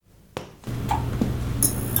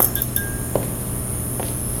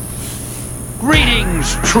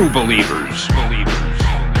Greetings, true believers.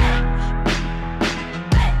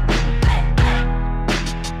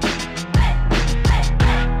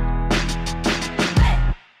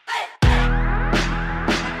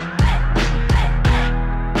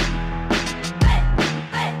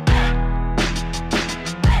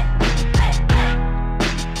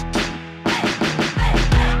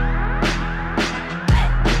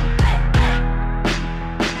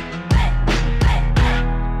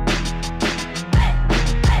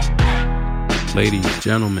 Ladies,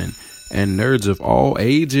 gentlemen, and nerds of all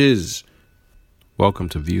ages, welcome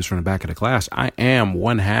to Views from the Back of the Class. I am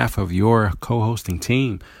one half of your co-hosting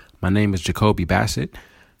team. My name is Jacoby Bassett,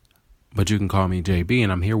 but you can call me JB,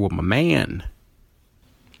 and I'm here with my man.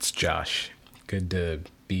 It's Josh. Good to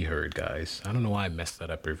be heard, guys. I don't know why I mess that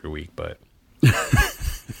up every week, but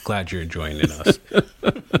glad you're joining us.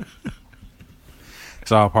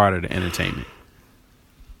 It's all part of the entertainment.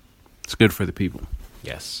 It's good for the people.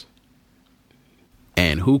 Yes.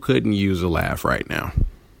 And who couldn't use a laugh right now?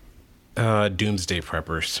 Doomsday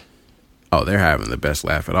Preppers. Oh, they're having the best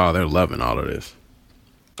laugh at all. They're loving all of this.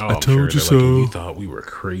 Oh, I told you so. You thought we were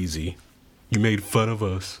crazy. You made fun of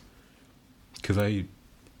us because I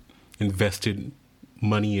invested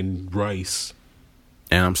money in rice.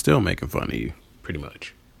 And I'm still making fun of you. Pretty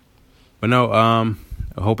much. But no, I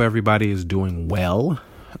hope everybody is doing well,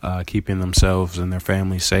 keeping themselves and their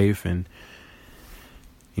families safe. And,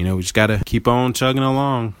 you know, we just got to keep on chugging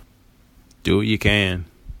along. Do what you can.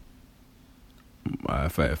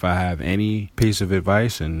 If I have any piece of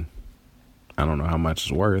advice, and I don't know how much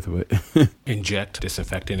it's worth, but inject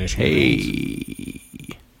disinfectant in hey,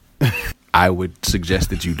 I would suggest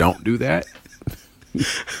that you don't do that.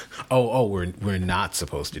 We're not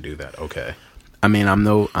supposed to do that. Okay. I mean, I'm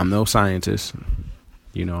no scientist,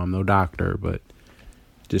 you know, I'm no doctor, but it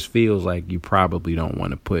just feels like you probably don't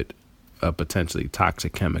want to put a potentially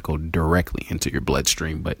toxic chemical directly into your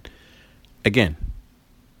bloodstream. But again,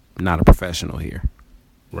 not a professional here.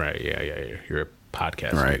 Right. Yeah. You're a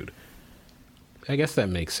podcast right. dude. I guess that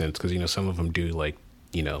makes sense because, you know, some of them do, like,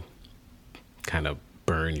 you know, kind of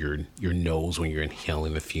burn your nose when you're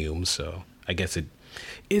inhaling the fumes. So I guess it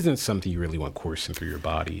isn't something you really want coursing through your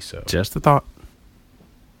body. So just a thought.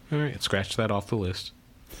 All right. Scratch that off the list.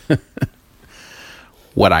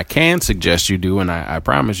 What I can suggest you do, and I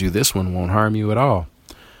promise you this one won't harm you at all.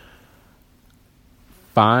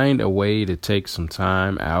 Find a way to take some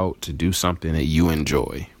time out to do something that you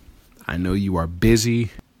enjoy. I know you are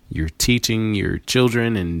busy. You're teaching your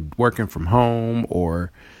children and working from home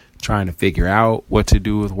or trying to figure out what to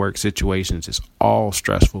do with work situations. It's all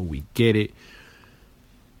stressful. We get it.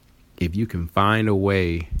 If you can find a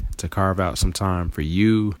way to carve out some time for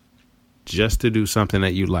you just to do something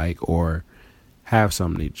that you like or have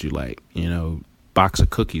something that you like, you know, box of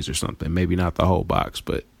cookies or something, maybe not the whole box,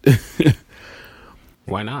 but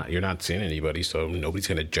why not? You're not seeing anybody, so nobody's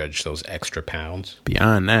going to judge those extra pounds.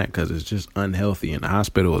 Beyond that, because it's just unhealthy, and the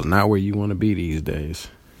hospital is not where you want to be these days.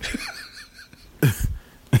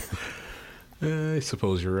 I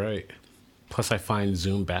suppose you're right. Plus, I find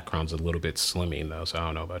Zoom backgrounds a little bit slimming, though, so I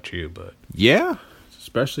don't know about you, but yeah,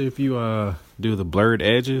 especially if you do the blurred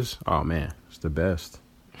edges. Oh, man, it's the best.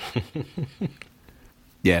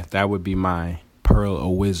 Yeah, that would be my pearl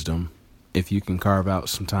of wisdom. If you can carve out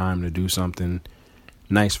some time to do something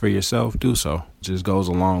nice for yourself, do so. It just goes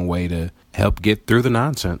a long way to help get through the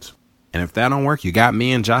nonsense. And if that don't work, you got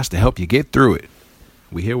me and Josh to help you get through it.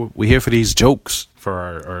 We here for these jokes. For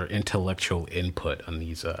our intellectual input on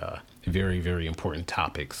these very, very important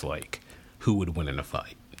topics like who would win in a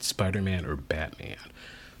fight, Spider-Man or Batman,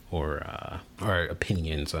 or our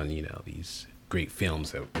opinions on, you know, these great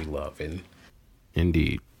films that we love. And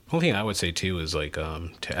indeed. One thing I would say too is like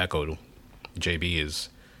to echo JB is,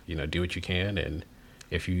 you know, do what you can, and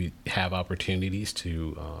if you have opportunities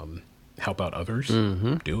to help out others,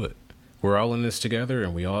 do it. We're all in this together,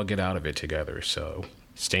 and we all get out of it together. So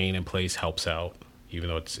staying in place helps out, even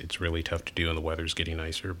though it's really tough to do and the weather's getting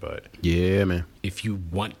nicer. But yeah, man, if you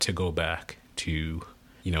want to go back to,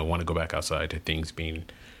 you know, want to go back outside to things being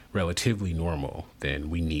relatively normal, then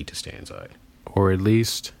we need to stay inside. Or at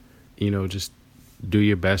least, you know, just do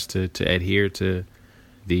your best to adhere to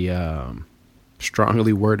the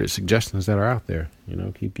strongly worded suggestions that are out there. You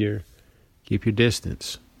know, keep your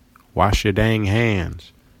distance. Wash your dang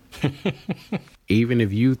hands. Even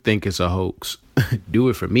if you think it's a hoax, do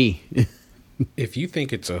it for me. If you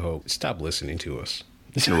think it's a hoax, stop listening to us.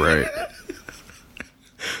 Right.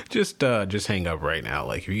 Just hang up right now.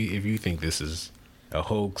 Like if you think this is a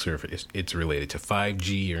hoax or if it's related to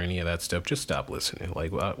 5G or any of that stuff, just stop listening.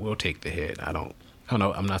 Like we'll take the hit. I don't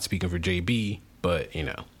know. I'm not speaking for JB, but you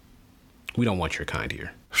know. We don't want your kind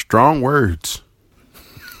here. Strong words.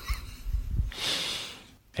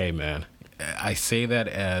 Hey, man, I say that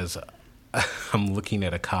as I'm looking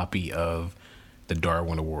at a copy of the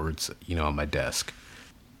Darwin Awards, on my desk.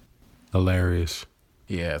 Hilarious.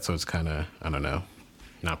 Yeah, so it's kind of, I don't know,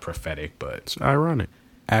 not prophetic, but It's ironic.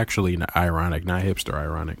 Actually, not ironic, not hipster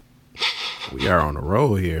ironic. We are on a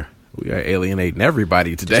roll here. We are alienating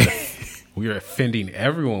everybody today. we are offending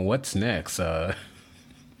everyone. What's next?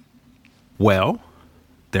 Well,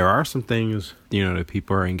 there are some things, that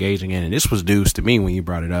people are engaging in. And this was news to me when you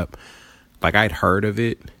brought it up. Like, I'd heard of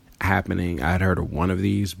it happening. I'd heard of one of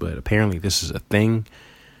these, but apparently this is a thing.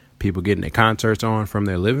 People getting their concerts on from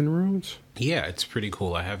their living rooms. Yeah, it's pretty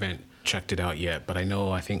cool. I haven't checked it out yet, but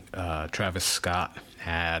I think Travis Scott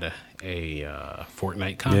had a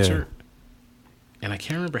Fortnite concert. Yeah. And I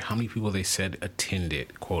can't remember how many people they said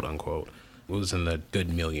attended, quote unquote. It was in the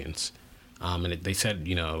good millions. And they said,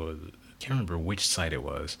 I can't remember which site it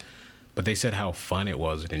was, but they said how fun it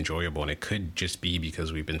was and enjoyable. And it could just be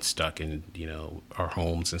because we've been stuck in, our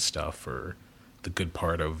homes and stuff for the good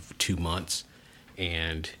part of 2 months.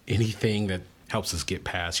 And anything that helps us get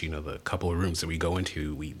past, the couple of rooms that we go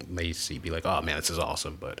into, we may be like, oh man, this is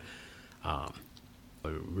awesome. But a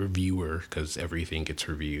reviewer, because everything gets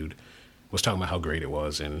reviewed, was talking about how great it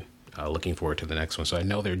was and looking forward to the next one. So I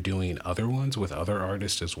know they're doing other ones with other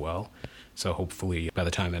artists as well. So hopefully by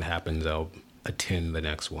the time that happens, I'll attend the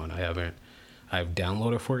next one. I've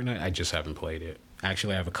downloaded Fortnite. I just haven't played it.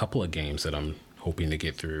 Actually, I have a couple of games that I'm hoping to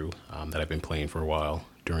get through that I've been playing for a while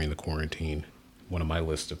during the quarantine. One of my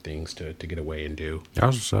list of things to get away and do.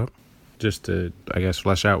 That's what's up. Just to, I guess,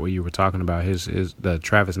 flesh out what you were talking about, the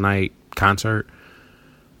Travis Knight concert.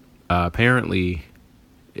 Apparently,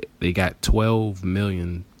 they got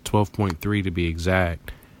 12.3 to be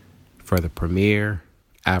exact, for the premiere.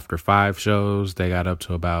 After 5 shows, they got up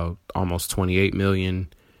to about almost 28 million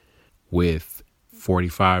with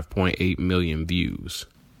 45.8 million views.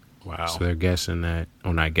 Wow. So they're guessing that,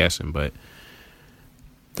 or not guessing, but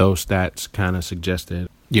those stats kind of suggested,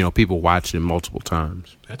 people watched it multiple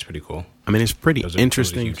times. That's pretty cool. I mean, it's pretty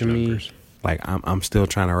interesting to me. Like, I'm still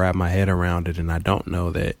trying to wrap my head around it, and I don't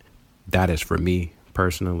know that is for me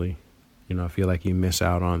personally. I feel like you miss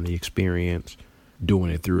out on the experience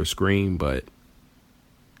doing it through a screen, but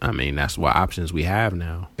I mean, that's what options we have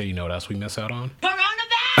now. So you know what else we miss out on?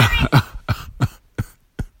 Coronavirus!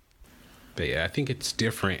 But yeah, I think it's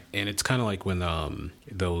different, and it's kind of like when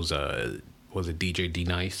those was it DJ D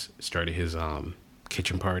Nice started his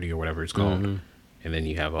kitchen party or whatever it's called, and then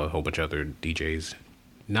you have a whole bunch of other DJs,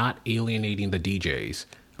 not alienating the DJs,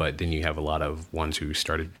 but then you have a lot of ones who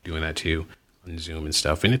started doing that too on Zoom and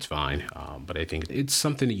stuff, and it's fine. But I think it's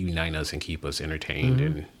something to unite us and keep us entertained.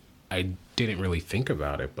 And I didn't really think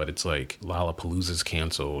about it, but it's like Lollapalooza's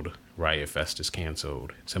canceled, Riot Fest is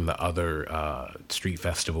canceled. Some of the other street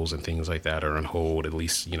festivals and things like that are on hold, at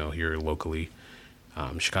least, here locally,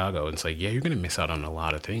 Chicago. And it's like, yeah, you're going to miss out on a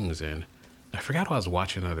lot of things. And I forgot what I was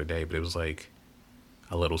watching the other day, but it was like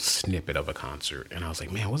a little snippet of a concert. And I was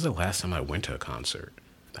like, man, when was the last time I went to a concert?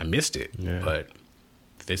 I missed it, but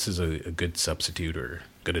this is a good substitute or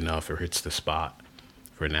good enough or hits the spot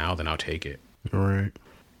for now, then I'll take it. All right.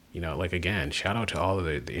 Like, again, shout out to all of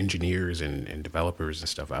the engineers and developers and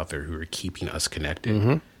stuff out there who are keeping us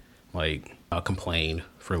connected. Like, I'll complain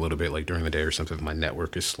for a little bit, like during the day or something, if my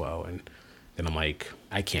network is slow. And then I'm like,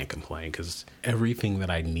 I can't complain because everything that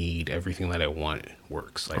I need, everything that I want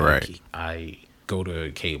works. Like, right. I go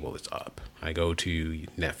to cable, it's up. I go to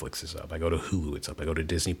Netflix, it's up. I go to Hulu, it's up. I go to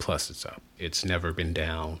Disney Plus, it's up. It's never been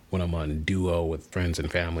down. When I'm on Duo with friends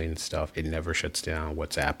and family and stuff, it never shuts down.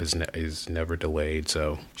 WhatsApp is never delayed.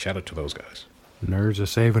 So shout out to those guys. Nerds are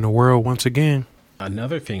saving the world once again.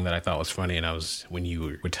 Another thing that I thought was funny, and when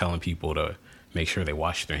you were telling people to make sure they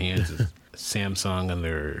wash their hands, is Samsung and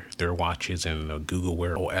their watches and the Google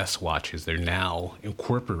Wear OS watches, they're now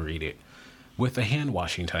incorporated with a hand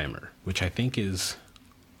washing timer, which I think is...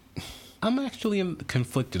 I'm actually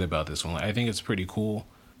conflicted about this one. I think it's pretty cool.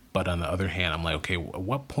 But on the other hand, I'm like, okay, at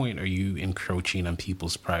what point are you encroaching on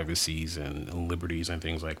people's privacies and liberties and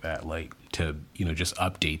things like that? Like to, just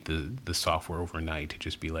update the software overnight to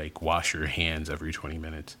just be like, wash your hands every 20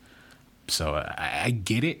 minutes. So I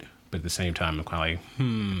get it. But at the same time, I'm kind of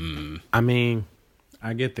like, I mean,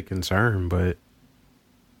 I get the concern, but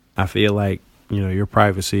I feel like, your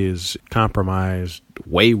privacy is compromised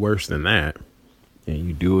way worse than that. And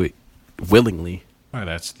you do it willingly. Well,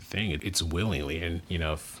 that's the thing. It's willingly. And,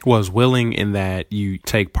 was willing in that you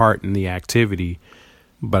take part in the activity,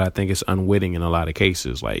 but I think it's unwitting in a lot of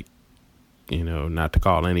cases. Like, not to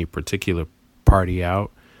call any particular party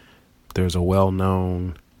out. There's a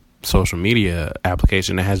well-known social media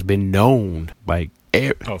application that has been known, like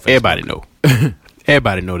everybody know.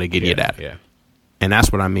 Everybody know they get your data. Yeah. And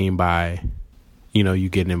that's what I mean by, you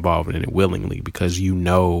getting involved in it willingly, because you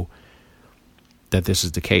know that this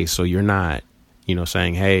is the case. So you're not,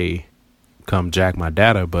 saying, hey, come jack my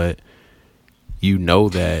data, but you know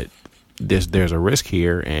that there's a risk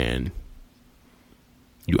here and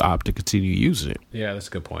you opt to continue using it. Yeah, that's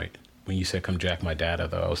a good point. When you said come jack my data,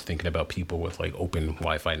 though, I was thinking about people with like open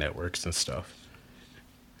Wi-Fi networks and stuff.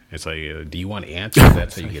 It's like, do you want ants?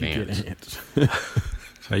 That's how you get ants.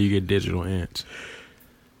 That's how you get digital ants.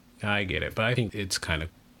 I get it, but I think it's kind of,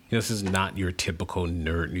 this is not your typical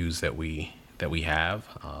nerd news that we have,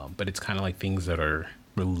 but it's kind of like things that are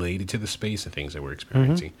related to the space and things that we're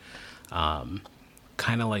experiencing.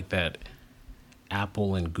 Kind of like that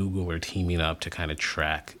Apple and Google are teaming up to kind of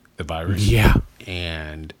track the virus. Yeah.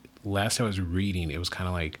 And last I was reading, it was kind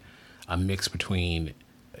of like a mix between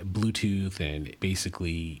Bluetooth and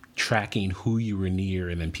basically tracking who you were near,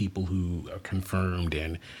 and then people who are confirmed,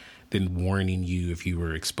 and then warning you if you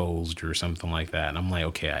were exposed or something like that. And I'm like,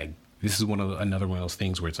 okay, this is another one of those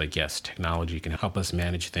things where it's like, yes, technology can help us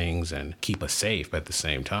manage things and keep us safe, but at the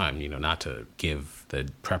same time, not to give the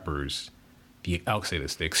preppers, I'll say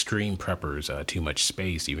this, the extreme preppers too much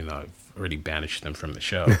space, even though I've already banished them from the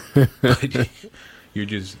show. But you're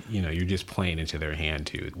just playing into their hand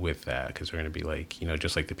too with that, because they're going to be like,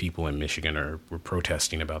 just like the people in Michigan were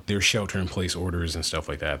protesting about their shelter-in-place orders and stuff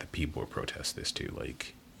like that. The people will protest this too,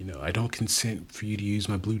 like, I don't consent for you to use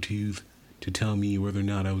my Bluetooth to tell me whether or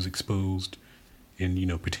not I was exposed and,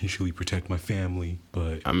 potentially protect my family.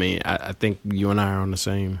 But I mean, I think you and I are on the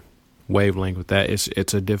same wavelength with that.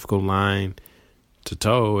 It's a difficult line to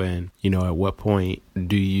toe. And, at what point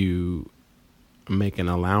do you make an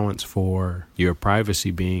allowance for your privacy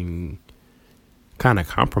being kind of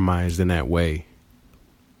compromised in that way?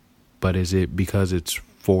 But is it because it's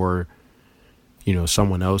for,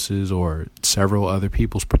 someone else's or several other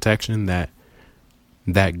people's protection that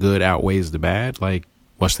good outweighs the bad? Like,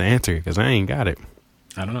 what's the answer? Because I ain't got it.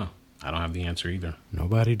 I don't know. I don't have the answer either.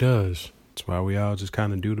 Nobody does. That's why we all just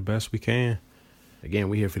kind of do the best we can. Again,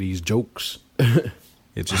 we're here for these jokes.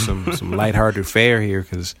 It's just some lighthearted fare here,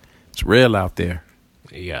 because it's real out there.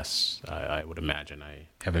 Yes, I would imagine. I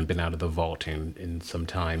haven't been out of the vault in some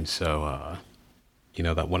time, so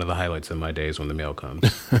that one of the highlights of my day is when the mail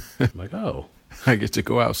comes. I'm like, oh, I get to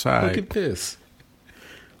go outside. Look at this.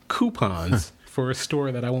 Coupons for a store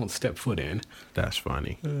that I won't step foot in. That's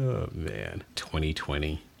funny. Oh, man.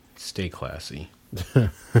 2020. Stay classy.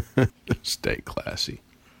 Stay classy.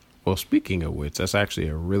 Well, speaking of which, that's actually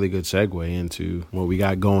a really good segue into what we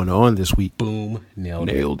got going on this week. Boom.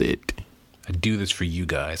 Nailed it. I do this for you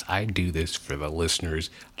guys. I do this for the listeners.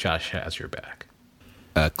 Josh has your back.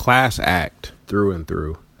 A class act through and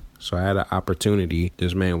through. So I had an opportunity.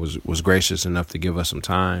 This man was gracious enough to give us some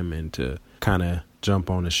time and to kind of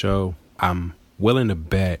jump on the show. I'm willing to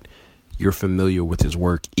bet you're familiar with his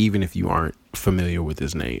work, even if you aren't familiar with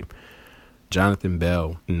his name. Jonathan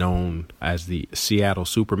Bell, known as the Seattle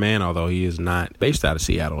Superman, although he is not based out of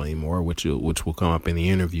Seattle anymore, which will come up in the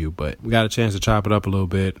interview. But we got a chance to chop it up a little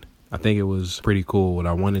bit. I think it was pretty cool. What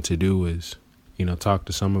I wanted to do is, talk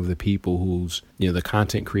to some of the people who's, the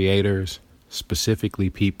content creators, specifically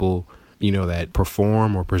people, that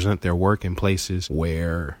perform or present their work in places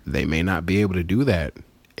where they may not be able to do that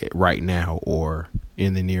right now or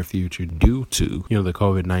in the near future due to, the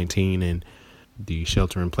COVID-19 and the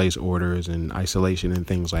shelter-in-place orders and isolation and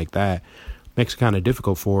things like that. Makes it kind of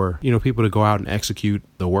difficult for, people to go out and execute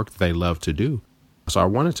the work that they love to do. So I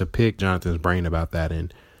wanted to pick Jonathan's brain about that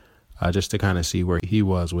and just to kind of see where he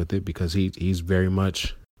was with it, because he's very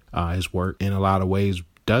much his work in a lot of ways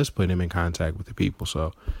does put him in contact with the people.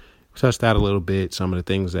 So we touched that a little bit, some of the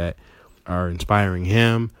things that are inspiring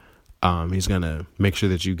him. He's going to make sure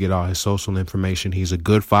that you get all his social information. He's a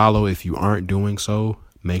good follow. If you aren't doing so,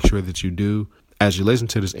 make sure that you do. As you listen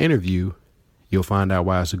to this interview, you'll find out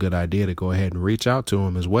why it's a good idea to go ahead and reach out to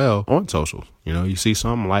him as well on socials. You see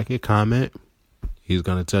something, like it, comment. He's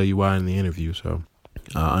going to tell you why in the interview. So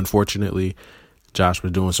unfortunately, Josh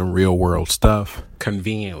was doing some real world stuff.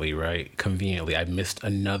 Conveniently, right? Conveniently. I missed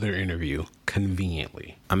another interview.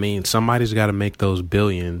 Conveniently. I mean, somebody's got to make those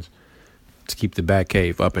billions to keep the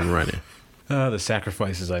Batcave up and running. The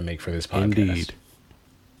sacrifices I make for this podcast. Indeed.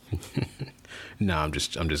 No, I'm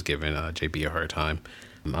just giving JB a hard time.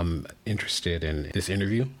 I'm interested in this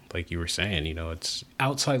interview. Like you were saying, it's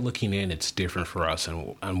outside looking in. It's different for us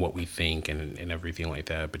and what we think and everything like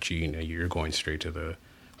that. But you're going straight to the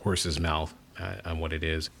horse's mouth on what it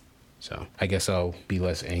is. So I guess I'll be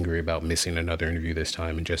less angry about missing another interview this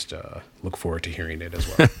time and just look forward to hearing it as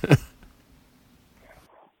well.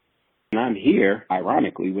 And I'm here,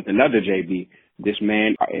 ironically, with another JB. This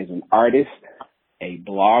man is an artist, a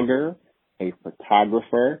blogger, a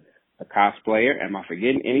photographer, a cosplayer. Am I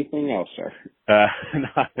forgetting anything else, sir? No,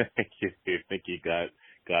 thank you. I think you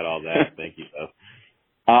got all that. Thank you, though.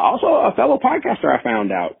 Also, a fellow podcaster I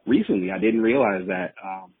found out recently. I didn't realize that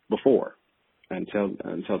before until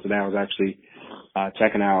today. I was actually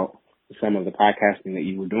checking out some of the podcasting that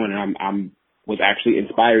you were doing, and I'm was actually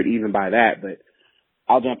inspired even by that. But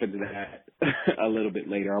I'll jump into that a little bit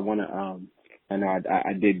later. I want to. I know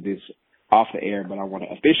I did this off the air, but I want to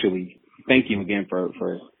officially thank you again for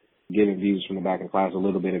giving Views from the Back of the Class a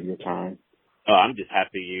little bit of your time. Oh, I'm just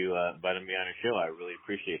happy you invited me on your show. I really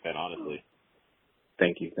appreciate that, honestly.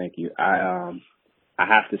 Thank you. I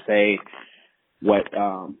have to say what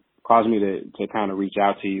caused me to kind of reach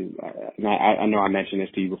out to you. And I know I mentioned this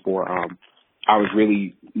to you before. I was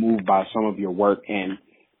really moved by some of your work, and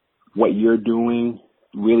what you're doing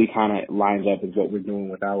really kind of lines up with what we're doing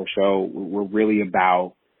with our show. We're really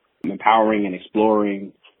about empowering and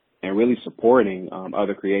exploring and really supporting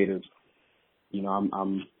other creatives. You know,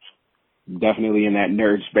 I'm definitely in that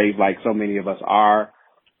nerd space like so many of us are.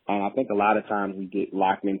 And I think a lot of times we get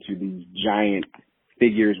locked into these giant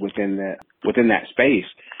figures within that space.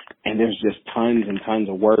 And there's just tons and tons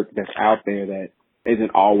of work that's out there that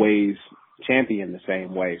isn't always championed the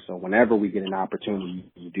same way. So whenever we get an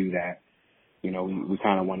opportunity to do that, you know, we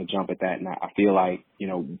kind of want to jump at that. And I feel like, you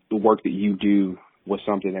know, the work that you do was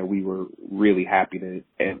something that we were really happy to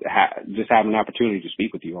just have an opportunity to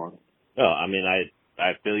speak with you on. Oh, I mean,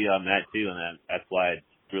 I feel you on that too, and that's why it's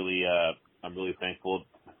really I'm really thankful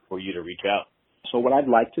for you to reach out. So what I'd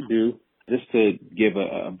like to do, just to give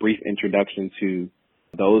a brief introduction to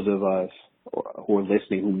those of us who are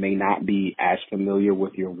listening who may not be as familiar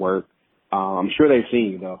with your work. I'm sure they've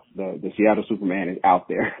seen you though. The Seattle Superman is out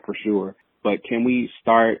there for sure. But can we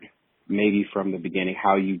start maybe from the beginning,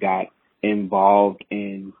 how you got involved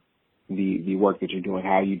in the work that you're doing,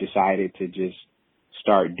 how you decided to just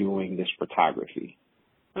start doing this photography?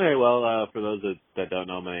 All right, well, for those that don't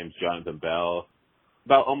know, my name's Jonathan Bell.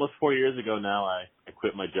 About almost 4 years ago now, I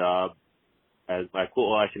quit my job. I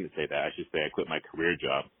shouldn't say that. I should say I quit my career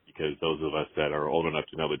job, because those of us that are old enough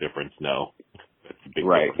to know the difference know that's a big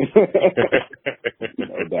difference.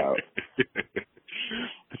 No doubt.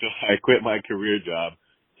 So I quit my career job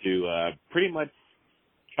to pretty much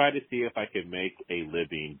try to see if I could make a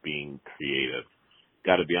living being creative.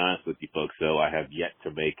 Got to be honest with you folks, though, I have yet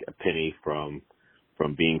to make a penny from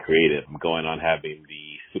being creative. I'm going on having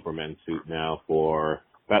the Superman suit now for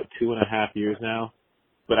about 2.5 years now.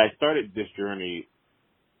 But I started this journey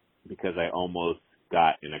because I almost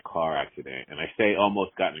got in a car accident. And I say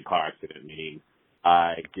almost got in a car accident, meaning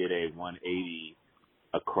I did a 180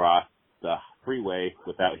 across the freeway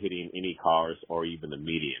without hitting any cars or even the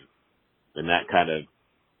median. And that kind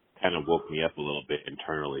of woke me up a little bit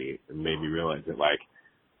internally and made me realize that, like,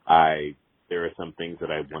 there are some things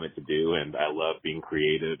that I wanted to do, and I love being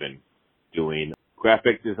creative and doing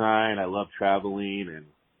graphic design. I love traveling, and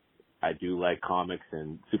I do like comics,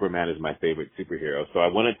 and Superman is my favorite superhero. So I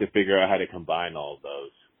wanted to figure out how to combine all of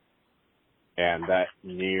those. And that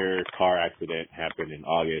near car accident happened in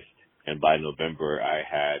August, and by November I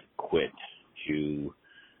had quit to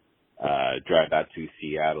drive out to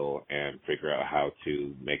Seattle and figure out how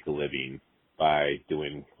to make a living by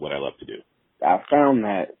doing what I love to do. I found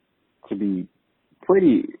that to be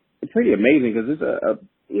pretty amazing, because it's a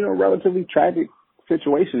relatively tragic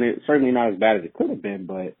situation. It's certainly not as bad as it could have been,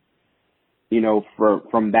 but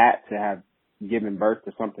from that to have given birth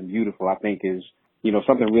to something beautiful, I think is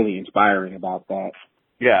something really inspiring about that.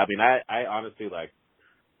 Yeah, I mean, I honestly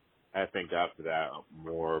I thank God for that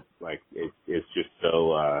more. Like it's just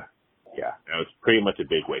so it was pretty much a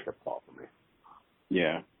big wake up call for me.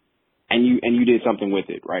 Yeah. And you did something with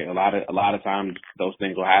it, right? A lot of times those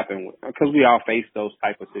things will happen because we all face those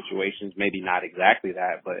type of situations. Maybe not exactly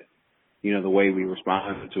that, but the way we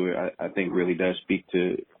respond to it, I think really does speak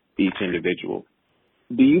to each individual.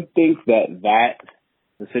 Do you think that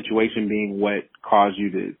the situation being what caused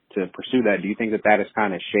you to pursue that, do you think that has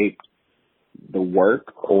kind of shaped the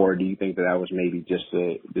work, or do you think that was maybe just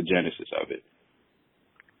the genesis of it?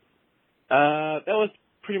 That was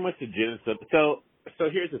pretty much the genesis of it. So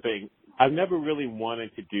here's the thing. I've never really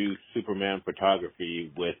wanted to do Superman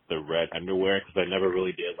photography with the red underwear, because I never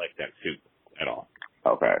really did like that suit at all.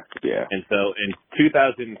 Okay, yeah. And so in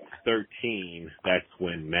 2013, that's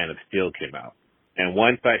when Man of Steel came out. And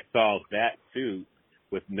once I saw that suit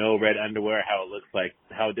with no red underwear,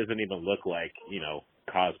 how it doesn't even look like,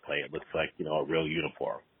 cosplay. It looks like, a real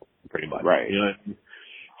uniform, pretty much. Right. You know what I mean?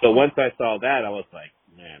 So once I saw that, I was like,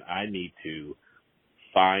 man, I need to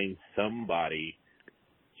find somebody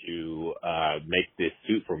to make this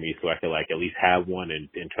suit for me so I could at least have one and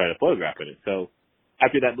try to photograph in it. So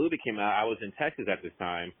after that movie came out, I was in Texas at this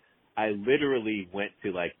time. I literally went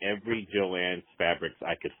to every Joann's Fabrics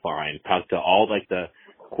I could find, talked to all the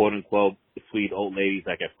quote unquote sweet old ladies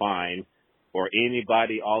I could find, or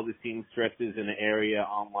anybody, all the seamstresses in the area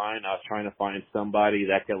online. I was trying to find somebody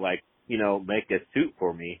that could make a suit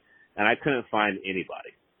for me, and I couldn't find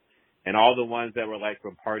anybody. And all the ones that were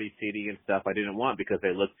from Party City and stuff I didn't want because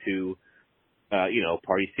they looked too,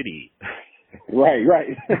 Party City. Right.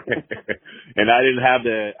 And I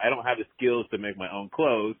don't have the skills to make my own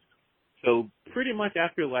clothes. So pretty much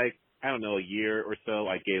after a year or so,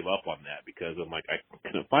 I gave up on that because I'm I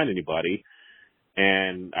couldn't find anybody,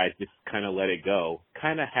 and I just kind of let it go,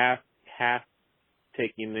 kind of half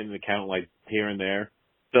taking into account here and there.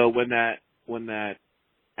 So when that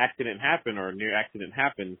accident happened or near accident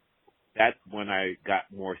happened, that's when I got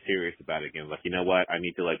more serious about it again. You know what? I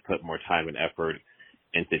need to put more time and effort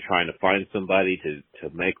into trying to find somebody to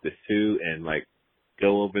make the suit and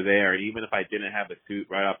go over there. Even if I didn't have a suit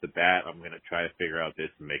right off the bat, I'm going to try to figure out this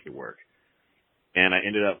and make it work. And I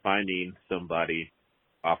ended up finding somebody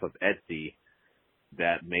off of Etsy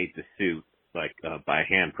that made the suit by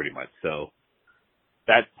hand pretty much. So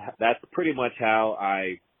that's pretty much how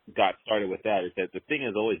I got started with that. Is that the thing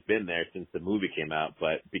has always been there since the movie came out,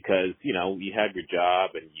 but because, you have your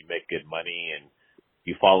job and you make good money and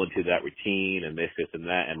you fall into that routine and this and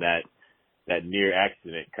that near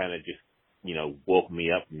accident kind of just, woke me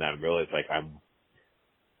up and I realized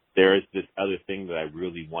there is this other thing that I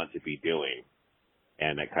really want to be doing.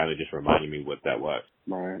 And that kind of just reminded me what that was.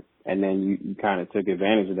 Right. And then you kind of took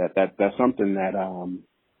advantage of that. That's something that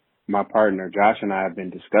my partner Josh and I have been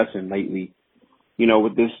discussing lately,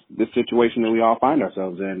 with this situation that we all find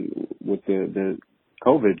ourselves in with the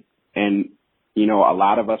COVID. And, a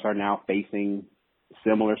lot of us are now facing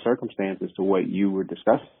similar circumstances to what you were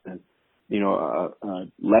discussing. A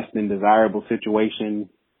less than desirable situation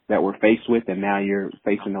that we're faced with, and now you're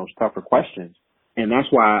facing those tougher questions. And that's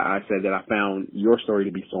why I said that I found your story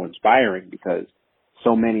to be so inspiring, because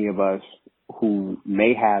so many of us who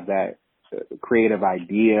may have that creative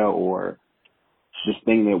idea or this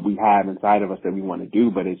thing that we have inside of us that we want to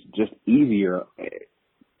do, but it's just easier,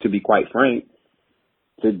 to be quite frank,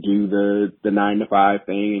 to do the 9-to-5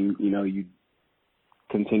 thing, and, you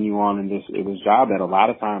continue on in this job that a lot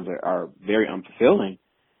of times are very unfulfilling.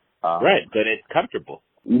 Right, but it's comfortable.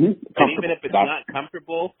 Mm-hmm. And even if it's not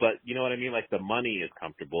comfortable, but you know what I mean? The money is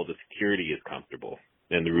comfortable, the security is comfortable,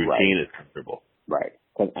 and the routine is comfortable. Right.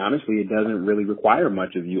 Because honestly, it doesn't really require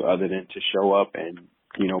much of you other than to show up and,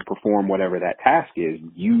 perform whatever that task is.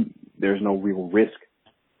 There's no real risk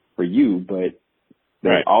for you, but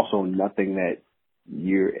there's also nothing that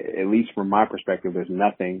at least from my perspective, there's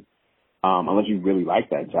nothing, unless you really like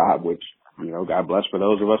that job, which, God bless for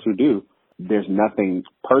those of us who do, there's nothing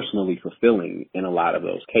personally fulfilling in a lot of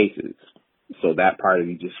those cases. So that part of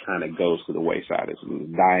you just kind of goes to the wayside. It's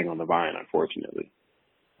dying on the vine, unfortunately.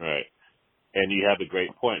 Right. And you have a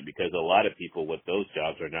great point, because a lot of people with those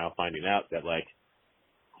jobs are now finding out that,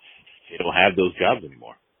 they don't have those jobs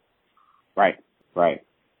anymore. Right.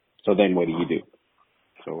 So then what do you do?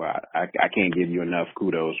 So I can't give you enough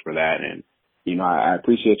kudos for that. And, I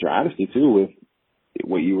appreciate your honesty, too, with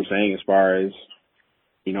what you were saying as far as,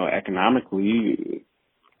 economically,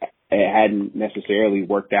 it hadn't necessarily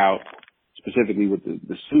worked out specifically with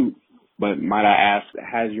the suit, but might I ask,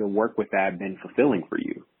 has your work with that been fulfilling for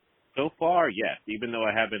you? So far, yes, even though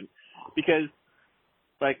I haven't, because,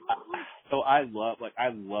 I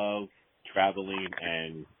love traveling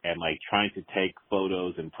and trying to take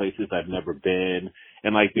photos in places I've never been,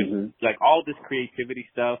 and all this creativity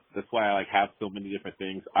stuff. That's why I have so many different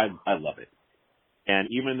things. I love it. And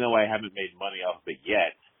even though I haven't made money off of it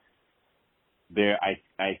yet,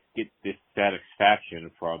 I get this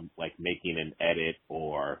satisfaction from making an edit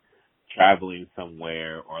or traveling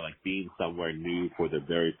somewhere or like being somewhere new for the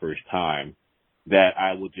very first time that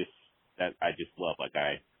I just love.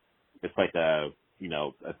 It's like I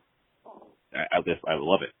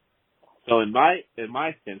love it. So in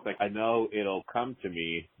my sense, like I know it'll come to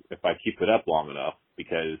me if I keep it up long enough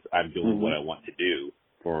because I'm doing what I want to do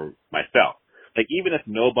for myself. Like even if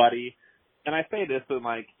nobody, and I say this, but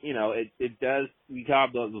like, you know, it does, you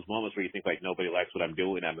have those moments where you think like nobody likes what I'm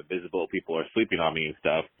doing, I'm invisible, people are sleeping on me and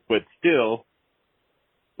stuff, but still,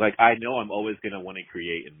 like I know I'm always going to want to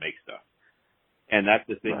create and make stuff. And that's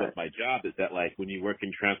the thing with my job is that like when you work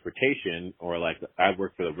in transportation or like I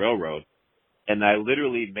work for the railroad, And I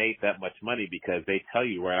literally made that much money because they tell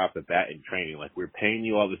you right off the bat in training, like, we're paying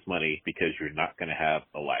you all this money because you're not going to have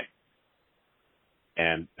a life.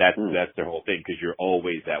 And that's their whole thing, because you're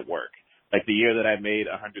always at work. Like the year that I made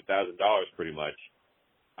 $100,000 pretty much,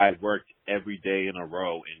 I worked every day in a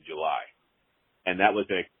row in July. And that was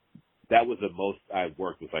the most I've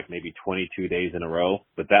worked, was like maybe 22 days in a row,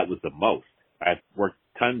 but that was the most. I've worked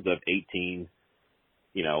tons of 18,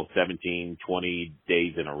 17, 20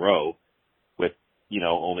 days in a row with,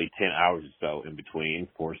 only 10 hours or so in between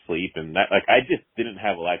for sleep. And that, like, I just didn't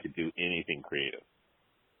have a life to do anything creative.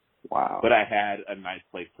 Wow. But I had a nice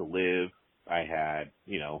place to live. I had,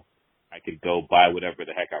 I could go buy whatever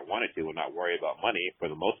the heck I wanted to and not worry about money for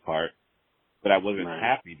the most part. But I wasn't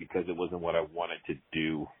happy because it wasn't what I wanted to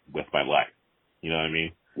do with my life. You know what I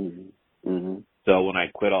mean? Mm-hmm. Mm-hmm. So when I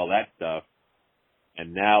quit all that stuff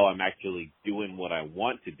and now I'm actually doing what I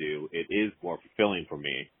want to do, it is more fulfilling for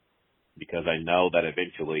me because I know that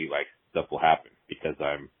eventually, like, stuff will happen because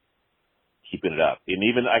I'm keeping it up. And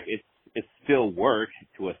even, like, it's still work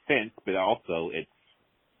to a sense, but also it's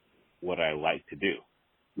what I like to do.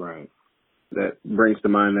 Right. That brings to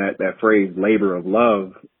mind that phrase, labor of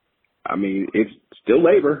love. I mean, it's still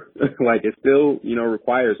labor. Like, it still,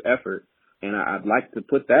 requires effort. And I'd like to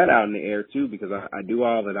put that out in the air too, because I do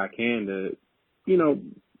all that I can to,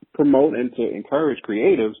 promote and to encourage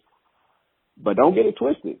creatives, but don't get it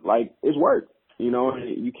twisted. Like, it's work.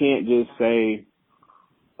 You can't just say,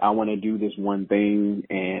 I want to do this one thing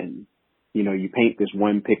and, you paint this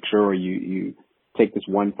one picture or you take this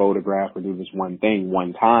one photograph or do this one thing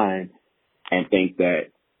one time and think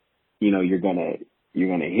that, you're gonna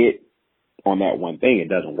hit on that one thing. It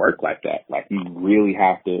doesn't work like that. Like, you really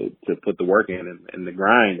have to put the work in and the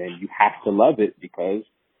grind, and you have to love it because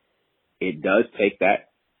it does take that,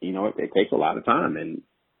 it takes a lot of time. And,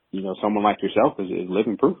 someone like yourself is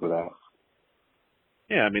living proof of that.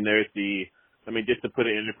 Yeah. I mean, just to put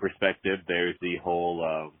it into perspective, there's the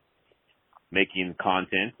whole, making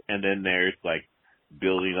content, and then there's like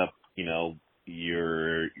building up,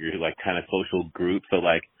 your like kind of social group. So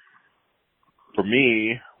like for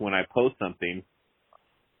me, when I post something,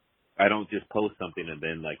 I don't just post something and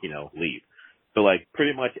then like, leave. So like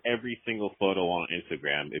pretty much every single photo on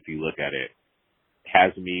Instagram, if you look at it,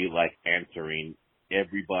 has me like answering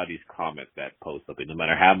everybody's comments that post something, no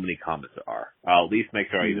matter how many comments there are. I'll at least make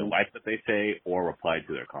sure I either like what they say or reply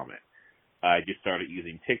to their comment. I just started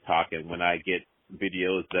using TikTok, and when I get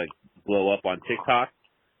videos that blow up on TikTok,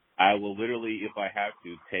 I will literally, if I have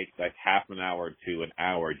to, take like half an hour to an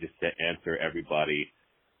hour just to answer everybody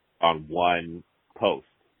on one post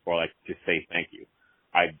or like just say thank you.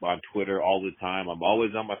 I'm on Twitter all the time. I'm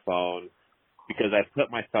always on my phone because I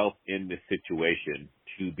put myself in this situation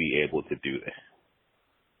to be able to do this.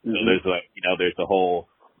 Mm-hmm. So there's a whole,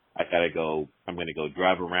 I'm going to go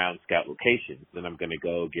drive around, scout locations. Then I'm going to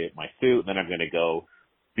go get my suit. Then I'm going to go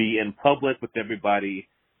be in public with everybody,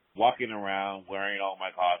 walking around, wearing all my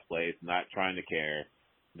cosplays, not trying to care.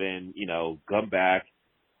 Then, come back,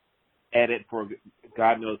 edit for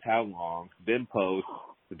God knows how long, then post,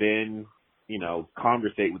 then,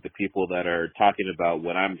 conversate with the people that are talking about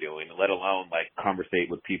what I'm doing, let alone like conversate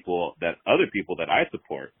with other people that I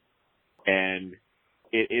support. And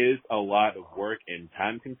it is a lot of work and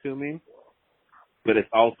time consuming, but it's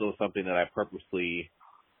also something that I purposely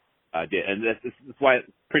did. And that's why,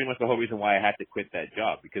 pretty much the whole reason why I had to quit that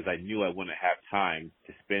job, because I knew I wouldn't have time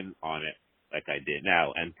to spend on it like I did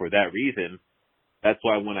now. And for that reason, that's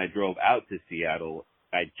why when I drove out to Seattle,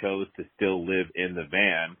 I chose to still live in the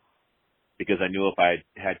van, because I knew if I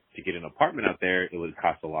had to get an apartment out there, it would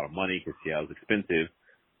cost a lot of money because Seattle's expensive,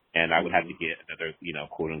 and I would have to get another,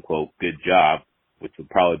 quote unquote, good job, which would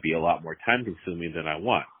probably be a lot more time consuming than I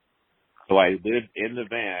want. So I lived in the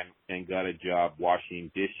van and got a job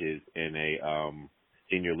washing dishes in a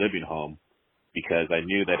senior living home, because I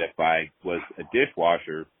knew that if I was a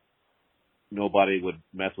dishwasher, nobody would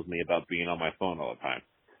mess with me about being on my phone all the time.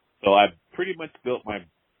 So I pretty much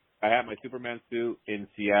I had my Superman suit in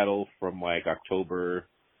Seattle from October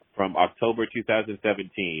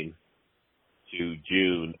 2017 to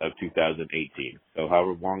June of 2018. So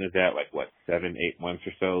however long is that? 7-8 months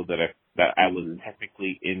or so that I was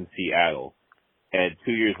technically in Seattle. And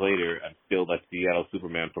 2 years later, I'm still that Seattle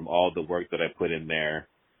Superman from all the work that I put in there,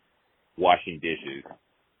 washing dishes,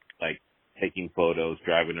 taking photos,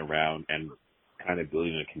 driving around, and kind of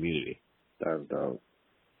building a community. That's dope.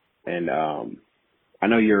 And I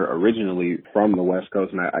know you're originally from the West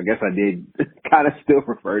Coast, and I guess I did kind of still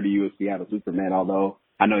refer to you as Seattle Superman, although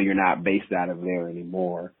I know you're not based out of there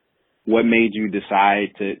anymore. What made you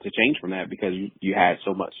decide to change from that? Because you had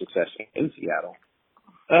so much success in Seattle.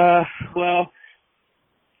 Well,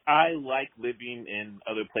 I like living in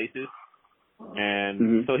other places.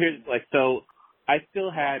 And so here's so I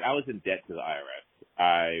was in debt to the IRS.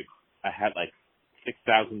 I had like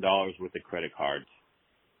 $6,000 worth of credit cards.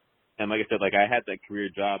 And like I said, like I had that career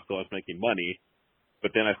job, so I was making money,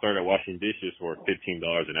 but then I started washing dishes for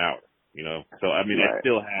 $15 an hour, you know? So, I mean, I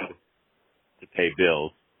still had to pay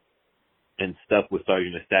bills and stuff was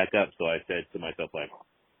starting to stack up. So I said to myself, like,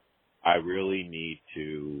 I really need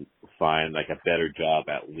to find like a better job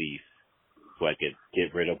at least so I could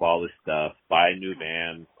get rid of all this stuff, buy a new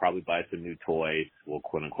van, probably buy some new toys, well,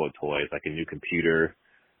 quote unquote toys, like a new computer,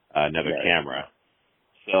 another camera.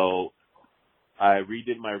 So I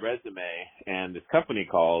redid my resume, and this company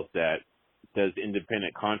calls that does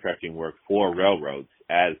independent contracting work for railroads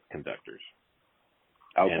as conductors.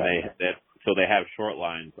 Okay. And they have short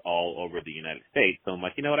lines all over the United States. So I'm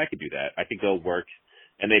like, you know what, I could do that. I could go work,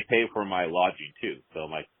 and they pay for my lodging too. So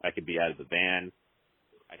I'm like, I could be out of the van.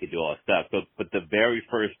 I could do all that stuff. So, but the very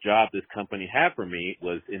first job this company had for me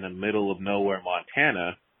was in the middle of nowhere,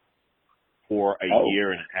 Montana, for a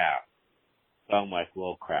year and a half. So I'm like,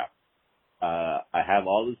 well, crap. I have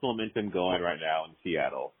all this momentum going right now in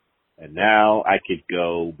Seattle, and now I could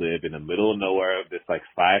go live in the middle of nowhere of this like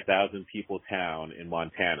 5,000 people town in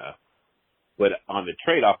Montana. But on the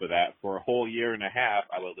trade-off of that, for a whole year and a half,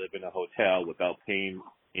 I would live in a hotel without paying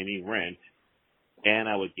any rent, and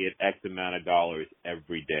I would get X amount of dollars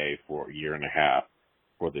every day for a year and a half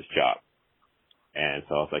for this job. And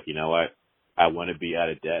so I was like, you know what? I want to be out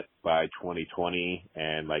of debt by 2020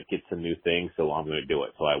 and like get some new things, so I'm going to do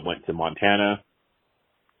it. So I went to Montana,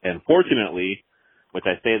 and fortunately, which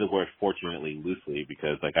I say the word fortunately loosely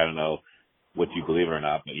because like I don't know what you believe or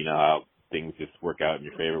not, but you know how things just work out in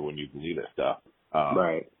your favor when you believe that stuff.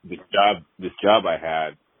 Right. This job I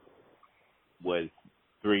had was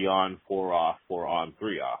 3 on, 4 off, 4 on,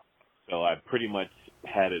 3 off. So I pretty much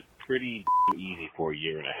had it pretty easy for a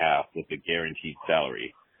year and a half with a guaranteed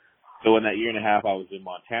salary. So in that year and a half I was in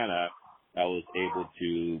Montana, I was able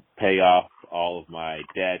to pay off all of my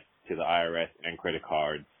debt to the IRS and credit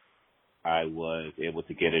cards. I was able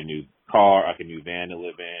to get a new car, like a new van to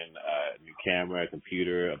live in, a new camera, a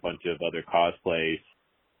computer, a bunch of other cosplays.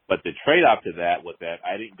 But the trade-off to that was that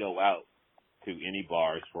I didn't go out to any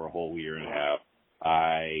bars for a whole year and a half.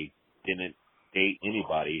 I didn't date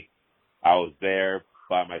anybody. I was there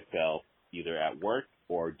by myself, either at work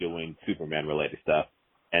or doing Superman-related stuff.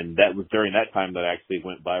 And that was during that time that I actually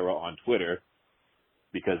went viral on Twitter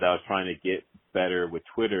because I was trying to get better with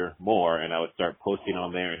Twitter more, and I would start posting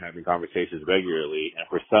on there and having conversations regularly. And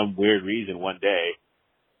for some weird reason, one day,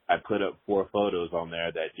 I put up 4 photos on there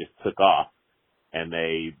that just took off, and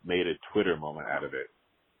they made a Twitter moment out of it.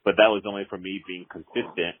 But that was only for me being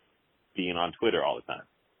consistent, being on Twitter all the time.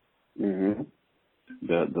 Mm-hmm.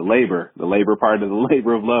 The labor part of the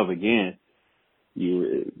labor of love again.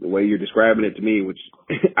 The way you're describing it to me, which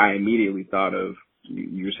I immediately thought of,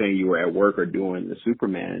 you were saying you were at work or doing the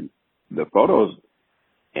Superman. The photos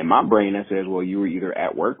in my brain that says, well, you were either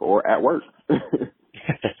at work or at work.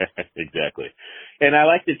 Exactly. And I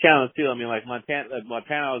like the challenge too. I mean, like Montana,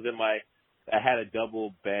 I had a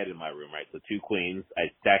double bed in my room, right? So 2 queens.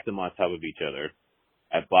 I stacked them on top of each other.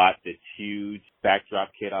 I bought this huge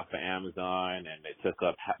backdrop kit off of Amazon, and it took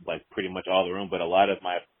up like pretty much all the room. But a lot of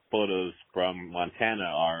my photos from Montana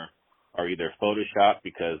are either Photoshopped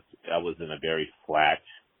because I was in a very flat,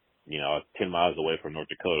 10 miles away from North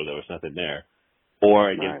Dakota. There was nothing there. Or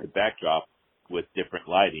against the backdrop with different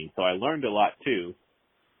lighting. So I learned a lot too.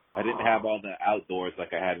 I didn't have all the outdoors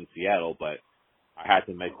like I had in Seattle, but I had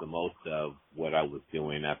to make the most of what I was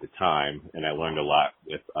doing at the time. And I learned a lot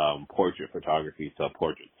with portrait photography, so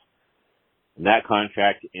portraits. And that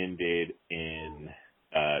contract ended in,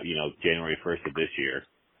 January 1st of this year.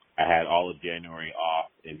 I had all of January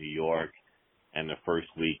off in New York and the first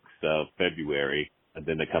weeks of February. And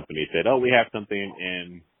then the company said, oh, we have something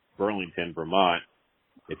in Burlington, Vermont.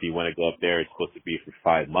 If you want to go up there, it's supposed to be for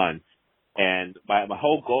 5 months. And my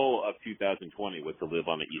whole goal of 2020 was to live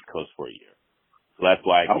on the East Coast for a year. So that's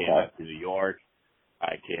why I came out to New York.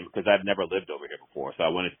 I came because I've never lived over here before, so I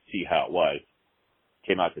wanted to see how it was.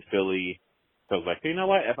 Came out to Philly. So I was like, hey, you know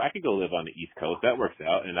what? If I could go live on the East Coast, that works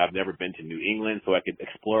out. And I've never been to New England, so I could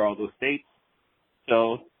explore all those states.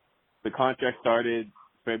 So the contract started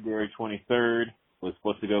February 23rd, was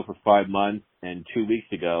supposed to go for 5 months, and 2 weeks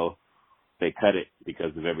ago, they cut it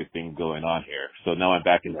because of everything going on here. So now I'm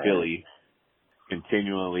back in Philly,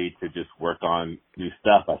 continually to just work on new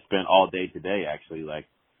stuff. I spent all day today, actually, like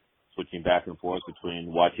switching back and forth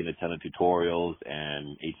between watching a ton of tutorials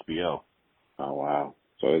and HBO. Oh, wow.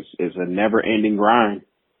 So it's a never-ending grind.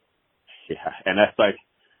 Yeah, and that's like,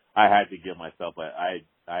 I had to give myself, I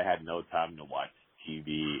I had no time to watch TV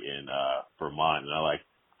in Vermont, and I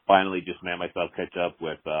finally just made myself catch up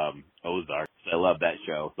with Ozark. I love that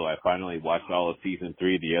show, so I finally watched all of season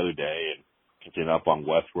 3 the other day and catching up on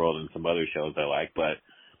Westworld and some other shows I like. But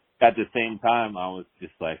at the same time, I was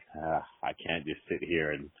just like, I can't just sit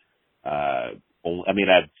here and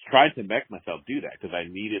I've tried to make myself do that because I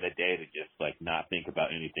needed a day to just not think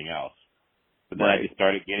about anything else. But then I just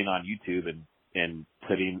started getting on YouTube and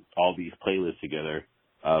putting all these playlists together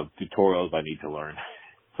of tutorials I need to learn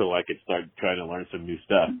so I could start trying to learn some new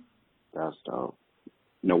stuff. That's dope.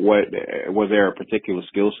 Now, was there a particular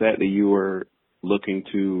skill set that you were looking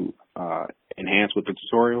to enhance with the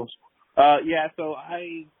tutorials? Yeah, so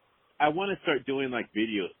I want to start doing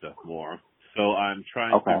video stuff more. So I'm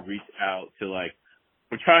trying to reach out to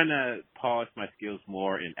I'm trying to polish my skills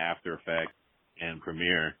more in After Effects and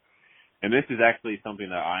Premiere. And this is actually something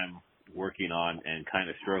that I'm working on and kind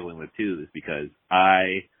of struggling with too, is because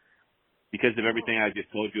of everything I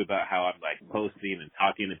just told you about how I'm posting and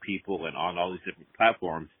talking to people and on all these different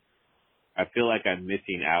platforms, I feel like I'm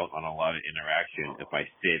missing out on a lot of interaction if I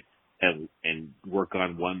sit and work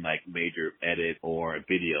on one major edit or a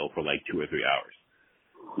video for 2 or 3 hours.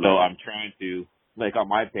 So I'm trying to on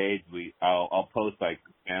my page I'll post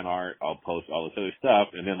fan art, I'll post all this other stuff,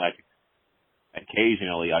 and then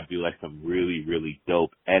occasionally I'll do some really, really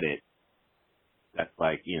dope edit that's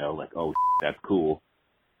oh, that's cool.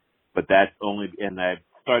 But that's only, and I've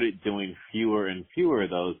started doing fewer and fewer of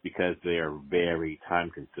those because they are very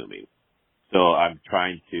time consuming. So I'm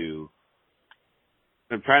trying to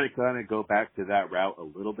kind of go back to that route a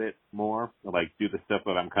little bit more, do the stuff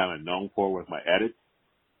that I'm kind of known for with my edits.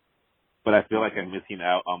 But I feel like I'm missing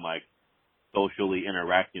out on socially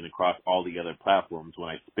interacting across all the other platforms when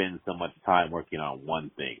I spend so much time working on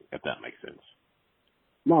one thing, if that makes sense.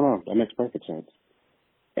 No, that makes perfect sense.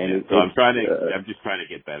 And so I'm just trying to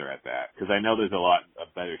get better at that because I know there's a lot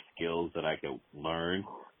of better skills that I could learn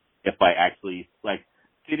if I actually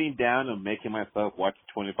sitting down and making myself watch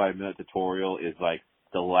a 25-minute tutorial is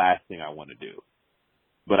the last thing I want to do.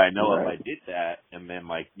 But I know if I did that and then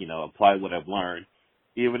apply what I've learned,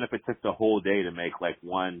 even if it took the whole day to make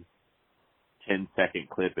one 10-second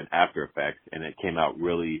clip in After Effects and it came out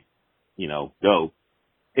really, dope,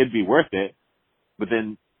 it'd be worth it. But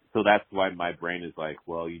then, so that's why my brain is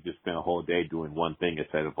well, you just spent a whole day doing one thing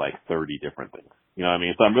instead of 30 different things. You know what I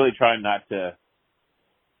mean? So I'm really trying not to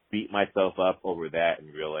beat myself up over that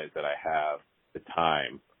and realize that I have the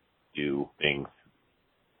time to do things,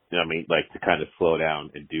 you know what I mean? To kind of slow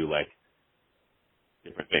down and do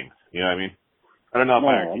different things. You know what I mean? I don't know if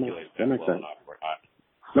I articulate that well enough or not.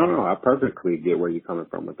 No, I perfectly get where you're coming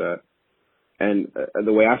from with that. And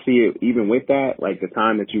the way I see it, even with that, the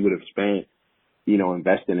time that you would have spent,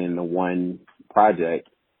 investing in the one project,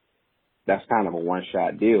 that's kind of a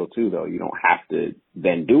one-shot deal too, though. You don't have to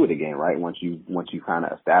then do it again, right? Once you kind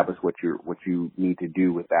of establish what you need to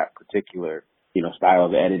do with that particular, style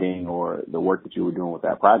of editing or the work that you were doing with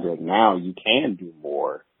that project. Now you can do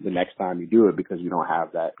more the next time you do it because you don't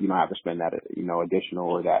have to spend that, additional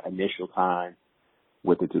or that initial time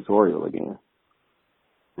with the tutorial again.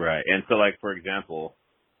 Right. And so for example,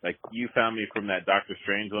 you found me from that Doctor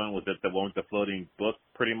Strange one. Was it the one with the floating book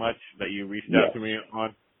pretty much that you reached out to me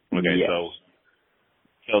on? Okay. Yes.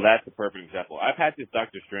 So that's a perfect example. I've had this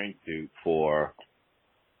Doctor Strange suit for,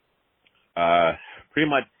 pretty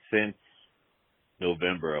much since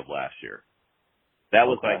November of last year. That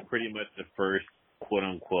was pretty much the first quote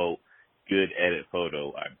unquote good edit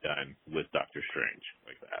photo I've done with Doctor Strange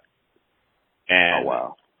like that. And oh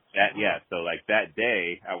wow. So that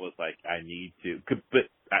day I was I need to, but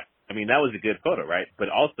that was a good photo, right? But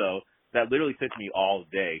also that literally took me all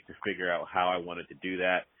day to figure out how I wanted to do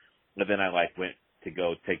that. And then I went to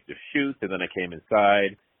go take the shoots, and then I came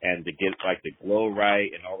inside and to get the glow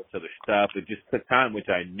right and all this other stuff. It just took time, which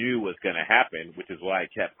I knew was going to happen, which is why I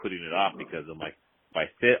kept putting it off because I'm if I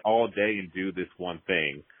sit all day and do this one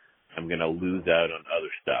thing, I'm going to lose out on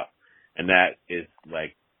other stuff. And that is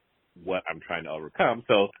what I'm trying to overcome.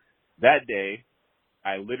 So that day,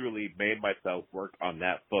 I literally made myself work on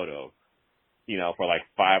that photo, for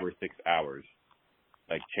 5 or 6 hours,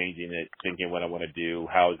 changing it, thinking what I want to do,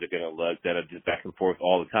 how is it going to look, that I just back and forth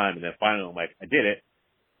all the time. And then finally, I'm I did it.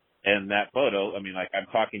 And that photo, I'm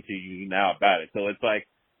talking to you now about it. So it's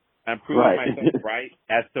I'm proving myself right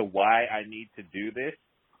as to why I need to do this.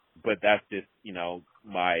 But that's just,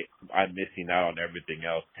 I'm missing out on everything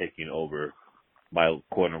else taking over my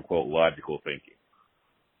quote unquote logical thinking.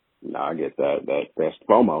 No, I get that. That's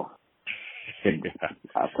FOMO. I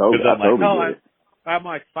I'm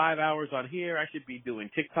 5 hours on here. I should be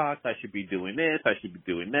doing TikToks. I should be doing this. I should be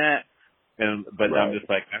doing that. But Right. I'm just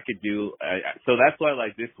like, I could do, so that's why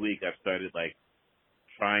like this week I've started like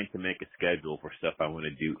trying to make a schedule for stuff I want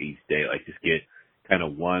to do each day, like just get kind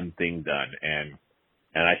of one thing done. And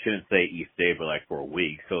I shouldn't say each day, but like for a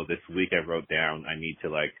week. So this week I wrote down I need to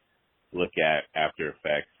like look at After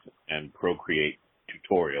Effects and Procreate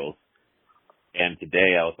tutorials. And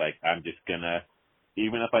today I was like, I'm just gonna,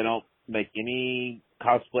 even if I don't make any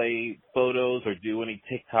cosplay photos or do any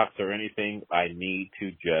TikToks or anything, I need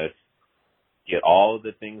to just get all of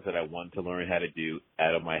the things that I want to learn how to do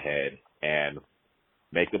out of my head and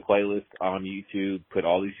make a playlist on YouTube, put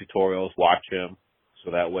all these tutorials, watch them,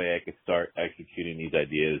 so that way I can start executing these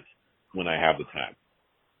ideas when I have the time.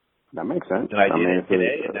 That makes sense. And I did it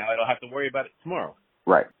today, and now I don't have to worry about it tomorrow.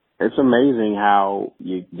 Right. It's amazing how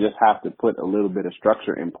you just have to put a little bit of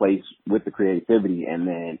structure in place with the creativity, and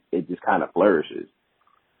then it just kind of flourishes.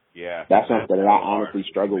 Yeah. That's something that I honestly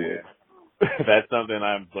struggle with. That's something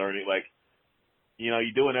I'm learning. Like, you know,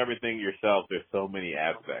 you're doing everything yourself. There's so many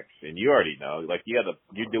aspects, and you already know. Like,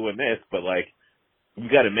 you're doing this, but like, you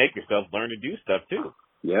got to make yourself learn to do stuff too.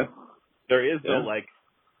 Yeah. There is no like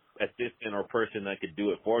assistant or person that could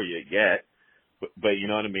do it for you yet, but you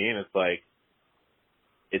know what I mean. It's like,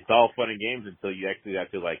 it's all fun and games until you actually have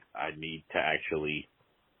to like, I need to actually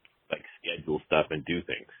like schedule stuff and do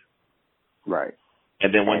things. Right.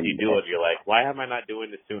 And then once you do it, you're like, why am I not doing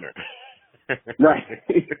this sooner? Right.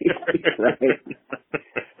 Right.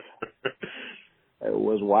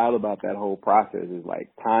 What's wild about that whole process is like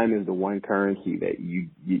time is the one currency that you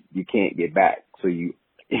can't get back. So you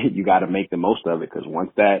got to make the most of it, because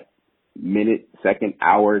once that minute, second,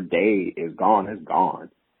 hour, day is gone, it's gone.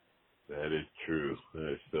 That is true.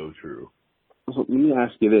 That is so true. So let me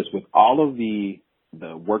ask you this: with all of the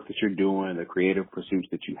work that you're doing, the creative pursuits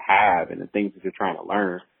that you have, and the things that you're trying to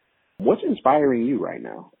learn, what's inspiring you right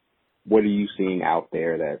now? What are you seeing out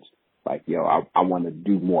there that's like, yo, I want to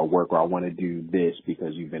do more work, or I want to do this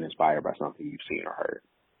because you've been inspired by something you've seen or heard?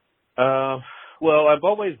 Well, I've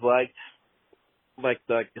always liked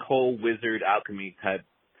the whole wizard alchemy type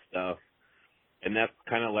stuff. And that's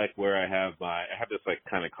kind of like where I have this like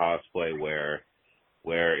kind of cosplay where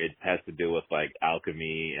it has to do with like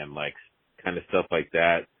alchemy and like kind of stuff like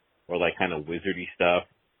that, or like kind of wizardy stuff.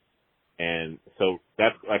 And so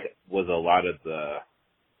that like was a lot of the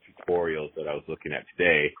tutorials that I was looking at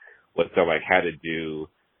today, was so like how to do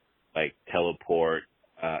like teleport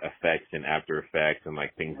effects and After Effects and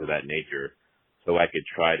like things of that nature, so I could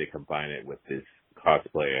try to combine it with this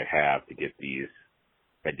cosplay I have to get these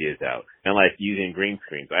ideas out. And like using green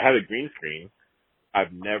screens. I have a green screen.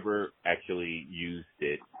 I've never actually used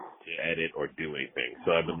it to edit or do anything.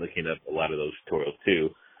 So I've been looking up a lot of those tutorials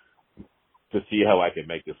too to see how I can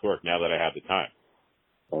make this work now that I have the time.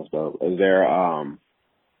 That's dope. Is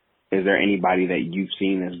there anybody that you've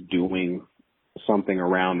seen as doing something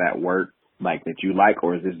around that work like that you like,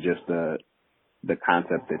 or is this just the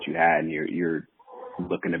concept that you had and you're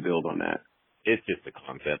looking to build on that? It's just a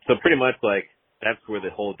concept. So pretty much like that's where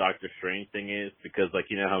the whole Doctor Strange thing is, because like,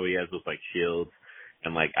 you know how he has those like shields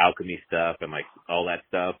and like alchemy stuff and like all that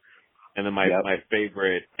stuff. And then my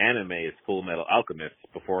favorite anime is Full Metal Alchemist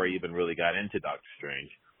before I even really got into Doctor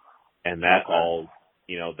Strange. And that all,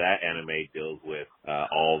 you know, that anime deals with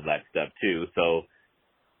all of that stuff too. So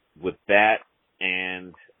with that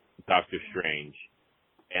and Doctor Strange,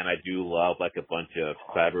 and I do love like a bunch of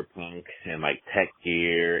cyberpunk and like tech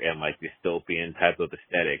gear and like dystopian type of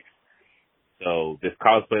aesthetics. So this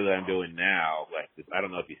cosplay that I'm doing now, like this, I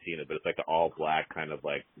don't know if you've seen it, but it's like an all black kind of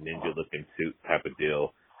like ninja looking suit type of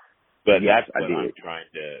deal. But yes, that's what I'm trying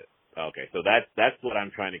to. Okay, so that's what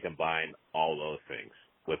I'm trying to combine all those things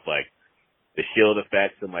with, like the shield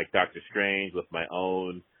effects and like Doctor Strange with my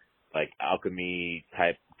own like alchemy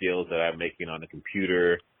type deals that I'm making on the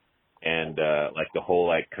computer, and like the whole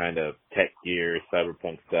like kind of tech gear,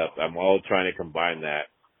 cyberpunk stuff. I'm all trying to combine that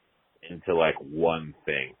into like one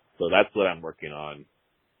thing. So that's what I'm working on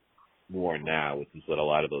more now, which is what a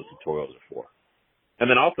lot of those tutorials are for. And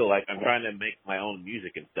then also, like, I'm trying to make my own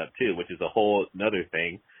music and stuff, too, which is a whole another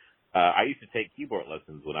thing. I used to take keyboard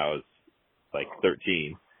lessons when I was, like,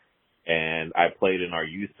 13, and I played in our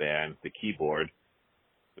youth band, the keyboard,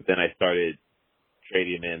 but then I started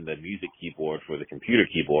trading in the music keyboard for the computer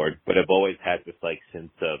keyboard, but I've always had this, like,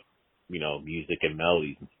 sense of, you know, music and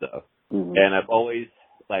melodies and stuff. Mm-hmm. And I've always,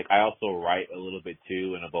 like, I also write a little bit,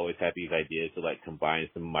 too, and I've always had these ideas to, like, combine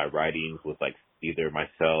some of my writings with, like, either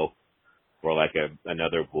myself or like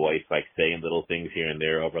another voice, like saying little things here and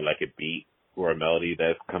there over like a beat or a melody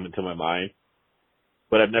that's coming to my mind.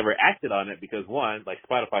 But I've never acted on it because, one, like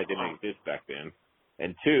Spotify didn't exist back then,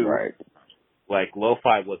 and two, like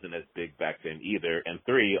lo-fi wasn't as big back then either. And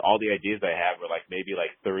 3, all the ideas I had were like maybe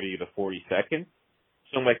like 30 to 40 seconds.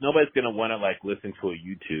 So I'm like, nobody's going to want to like listen to a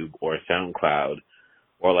YouTube or a SoundCloud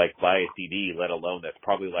or like buy a CD, let alone that's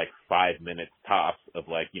probably like 5 minutes tops of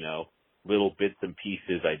like, you know, little bits and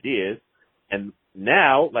pieces ideas. And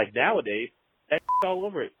now, like nowadays, that's all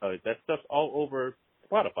over it. That stuff's all over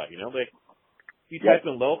Spotify, you know, like you type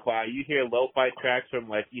in lo-fi, you hear lo-fi tracks from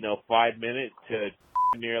like, you know, 5 minutes to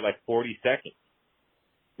near like 40 seconds.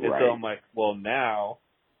 And so I'm like, well now,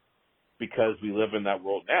 because we live in that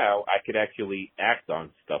world now, I could actually act on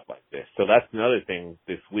stuff like this. So that's another thing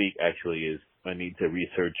this week actually is I need to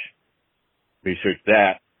research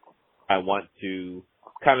that. I want to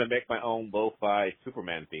kind of make my own lo-fi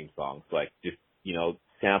Superman theme songs, like just, you know,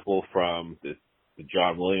 sample from the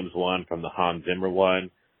John Williams one, from the Hans Zimmer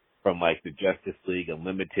one, from like the Justice League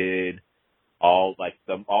Unlimited, all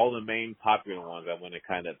the main popular ones. I want to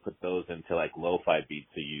kind of put those into like lo-fi beats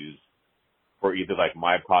to use for either like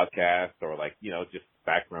my podcast or like, you know, just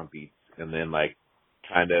background beats, and then like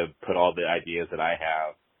kind of put all the ideas that I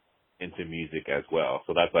have into music as well.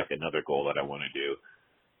 So that's like another goal that I want to do.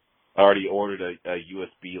 I already ordered a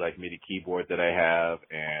USB like MIDI keyboard that I have,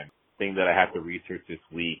 and thing that I have to research this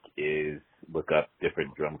week is look up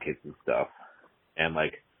different drum kits and stuff and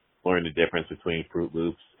like learn the difference between Fruit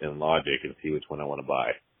Loops and Logic and see which one I want to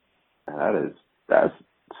buy. That's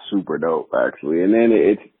super dope actually. And then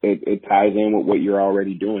it ties in with what you're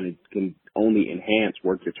already doing. It can only enhance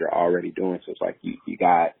work that you're already doing. So it's like you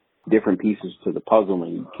got different pieces to the puzzle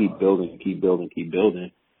and you keep building.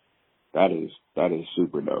 That is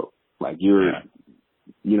super dope. Like you're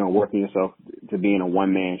you know, working yourself to being a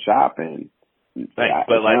one-man shop. And thanks,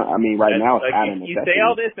 but like, I mean, right now it's like out of you necessity. say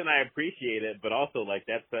all this and I appreciate it, but also like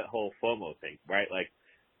that's that whole FOMO thing, right? Like,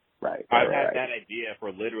 I've had that idea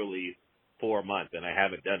for literally 4 months and I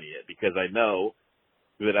haven't done it yet because I know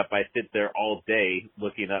that if I sit there all day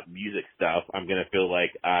looking up music stuff, I'm going to feel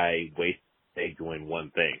like I waste a day doing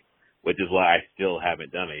one thing, which is why I still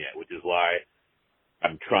haven't done it yet, which is why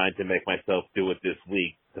I'm trying to make myself do it this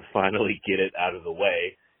week to finally get it out of the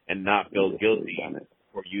way and not feel guilty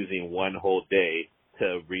for using one whole day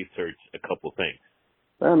to research a couple things.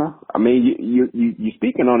 Fair enough. I mean, you're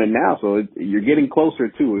speaking on it now, so you're getting closer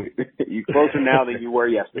to it. You're closer now than you were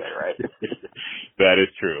yesterday, right? That is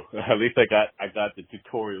true. At least I got the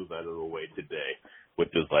tutorials out of the way today,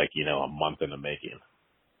 which is like, you know, a month in the making.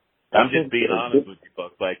 I'm just being honest with you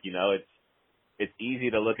folks. Like, you know, it's easy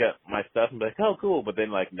to look at my stuff and be like, oh, cool. But then,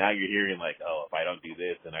 like, now you're hearing, like, oh, if I don't do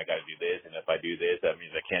this, then I got to do this. And if I do this, that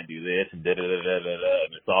means I can't do this. And da-da-da-da-da-da.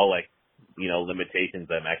 And it's all, like, you know, limitations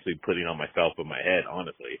I'm actually putting on myself in my head,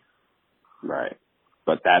 honestly. Right.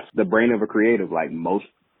 But that's the brain of a creative. Like, most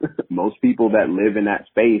people that live in that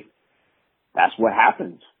space, that's what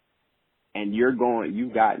happens. And you've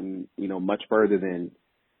gotten, you know, much further than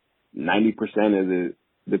 90% of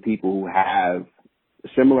the people who have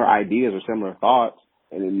similar ideas or similar thoughts,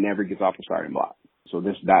 and it never gets off the starting block. So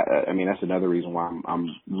that's another reason why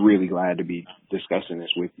I'm really glad to be discussing this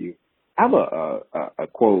with you. I have a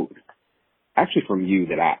quote actually from you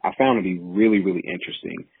that I found to be really, really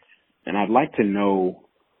interesting, and I'd like to know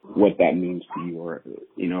what that means to you, or,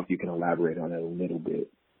 you know, if you can elaborate on it a little bit,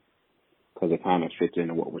 because it kind of fits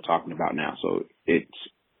into what we're talking about now. So it's,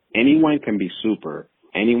 anyone can be super,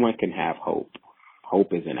 anyone can have hope.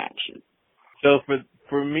 Hope is in action. So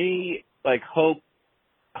for me, like, hope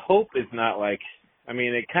is not like, I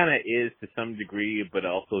mean, it kind of is to some degree, but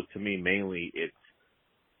also to me mainly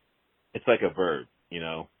it's like a verb, you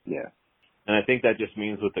know? Yeah. And I think that just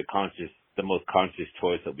means with the most conscious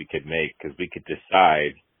choice that we could make, because we could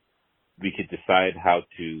decide how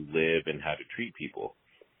to live and how to treat people.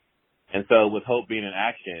 And so with hope being an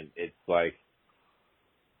action, it's like,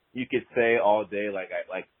 you could say all day,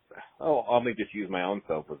 let me just use my own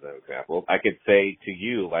self as an example. I could say to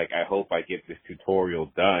you, like, I hope I get this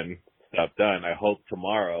tutorial stuff done. I hope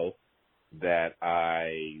tomorrow that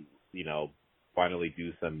I, you know, finally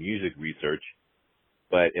do some music research.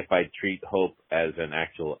 But if I treat hope as an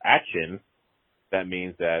actual action, that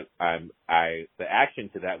means that the action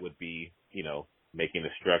to that would be, you know, making a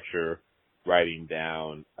structure, writing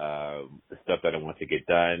down the stuff that I want to get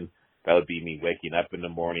done. That would be me waking up in the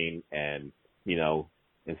morning and, you know,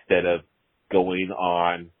 instead of going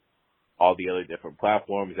on all the other different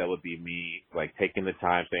platforms, that would be me, like, taking the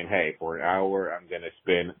time saying, hey, for an hour, I'm going to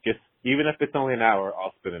spend even if it's only an hour,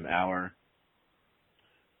 I'll spend an hour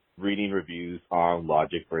reading reviews on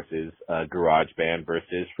Logic versus GarageBand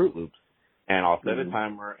versus Fruit Loops. And I'll set a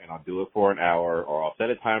timer and I'll do it for an hour, or I'll set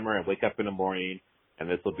a timer and wake up in the morning, and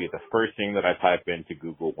this will be the first thing that I type into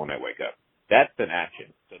Google when I wake up. That's an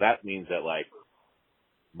action. So that means that, like,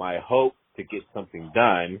 my hope to get something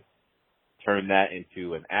done, turn that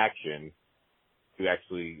into an action to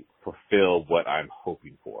actually fulfill what I'm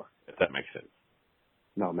hoping for, if that makes sense.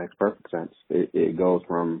 No, it makes perfect sense. It goes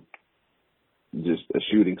from just a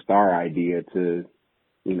shooting star idea to,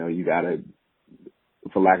 you got to,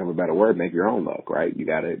 for lack of a better word, make your own luck, right? You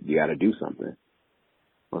got to do something.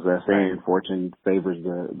 What's that saying? Right. Fortune favors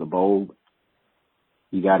the bold.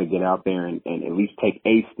 You got to get out there and at least take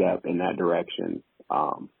a step in that direction.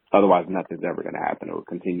 Otherwise, nothing's ever going to happen. It will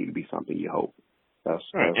continue to be something you hope. That's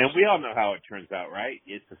right. And we all know how it turns out, right?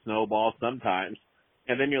 It's a snowball sometimes.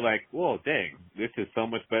 And then you're like, whoa, dang, this is so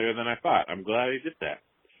much better than I thought. I'm glad I did that.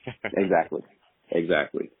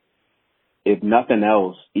 Exactly. If nothing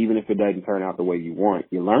else, even if it doesn't turn out the way you want,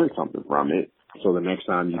 you learn something from it. So the next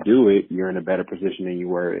time you do it, you're in a better position than you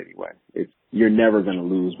were anyway. You're never going to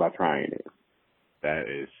lose by trying it. That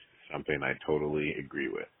is something I totally agree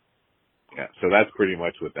with. Yeah, so that's pretty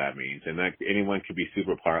much what that means. And that anyone could be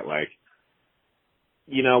super part, like,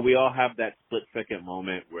 we all have that split-second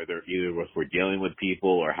moment where they're either if we're dealing with people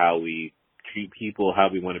or how we treat people, how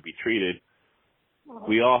we want to be treated.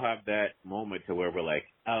 We all have that moment to where we're like,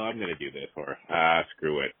 oh, I'm going to do this, or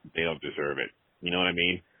screw it. They don't deserve it. You know what I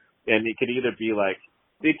mean? And it could either be like,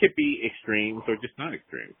 it could be extremes or just not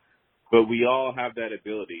extremes. But we all have that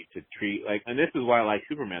ability to treat, like, and this is why I like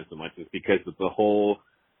Superman so much, is because of the whole,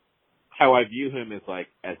 how I view him is like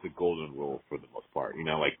as the golden rule for the most part,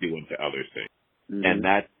 like doing to others things. Mm-hmm. And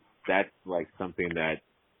that's like something that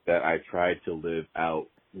I try to live out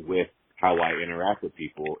with how I interact with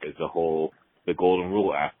people is the golden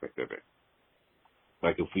rule aspect of it.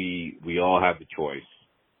 Like if we all have the choice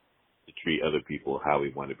to treat other people how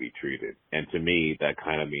we want to be treated. And to me, that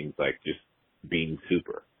kind of means like just being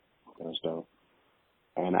super. That's dope.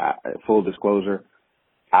 And full disclosure,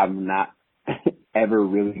 I've not ever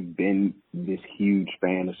really been this huge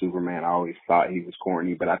fan of Superman. I always thought he was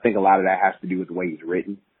corny, but I think a lot of that has to do with the way he's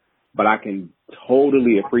written. But I can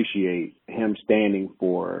totally appreciate him standing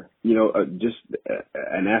for, just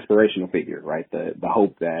an aspirational figure, right? The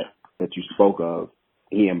hope that you spoke of,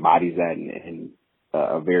 he embodies that in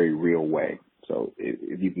a very real way. So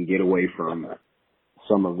if you can get away from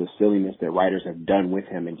some of the silliness that writers have done with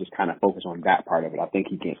him and just kind of focus on that part of it, I think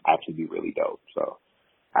he can actually be really dope. So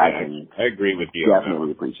I agree with you.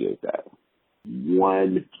 Definitely appreciate that.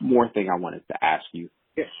 One more thing I wanted to ask you.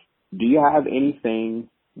 Yes. Do you have anything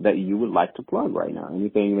that you would like to plug right now?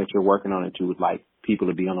 Anything that you're working on that you would like people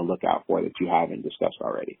to be on the lookout for that you haven't discussed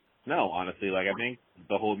already? No, honestly, like I think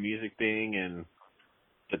the whole music thing and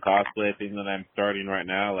the cosplay thing that I'm starting right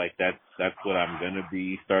now, like that's what I'm gonna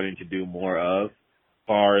be starting to do more of. As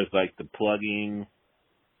far as like the plugging,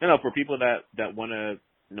 for people that want to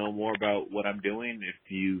know more about what I'm doing,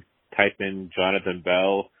 if you type in Jonathan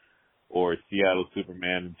Bell or Seattle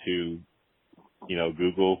Superman to,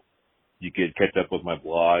 Google, you could catch up with my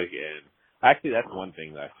blog. And actually, that's one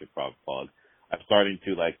thing that I should probably plug. I'm starting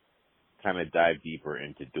to like kind of dive deeper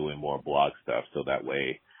into doing more blog stuff, so that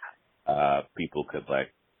way people could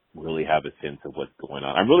like really have a sense of what's going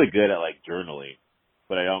on. I'm really good at like journaling,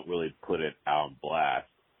 but I don't really put it out on blast.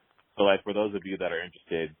 So like for those of you that are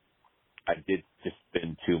interested, I did just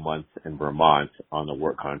spend 2 months in Vermont on the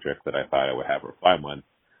work contract that I thought I would have for 5 months.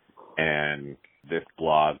 And this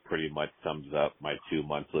blog pretty much sums up my 2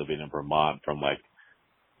 months living in Vermont, from like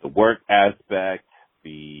the work aspect,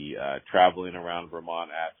 the traveling around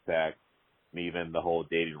Vermont aspect, and even the whole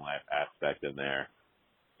dating life aspect in there.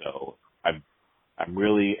 So I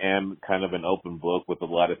really am kind of an open book with a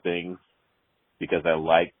lot of things, because I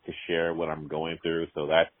like to share what I'm going through. So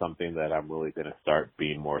that's something that I'm really going to start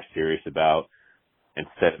being more serious about,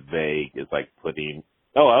 instead of vague, is like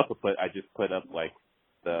I just put up like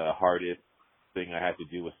the hardest thing I had to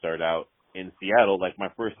do was start out in Seattle. Like my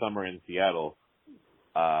first summer in Seattle,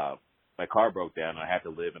 my car broke down and I had to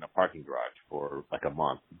live in a parking garage for like a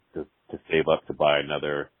month to save up to buy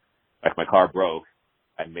another. Like my car broke.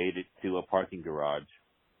 I made it to a parking garage.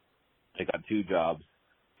 I got 2 jobs,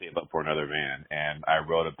 save up for another van, and I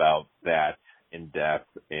wrote about that in depth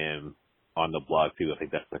on the blog too. I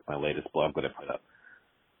think that's like my latest blog that I put up.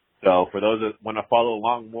 So for those that want to follow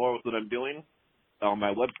along more with what I'm doing, on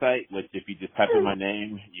my website, which if you just type in my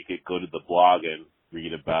name, you could go to the blog and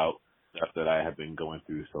read about stuff that I have been going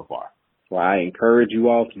through so far. Well, I encourage you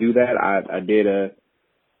all to do that. I did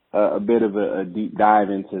a bit of a deep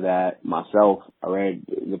dive into that myself. I read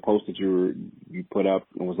the post that you put up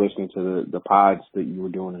and was listening to the pods that you were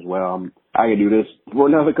doing as well. I could do this for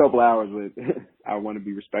another couple hours, but I want to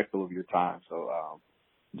be respectful of your time. So,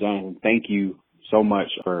 Jonathan, thank you so much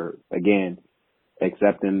for, again,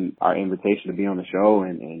 accepting our invitation to be on the show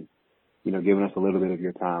and giving us a little bit of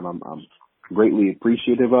your time. I'm greatly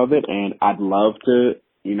appreciative of it, and I'd love to,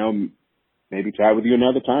 maybe chat with you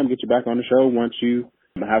another time, get you back on the show once you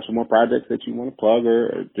have some more projects that you want to plug,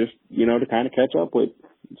 or just, to kind of catch up with,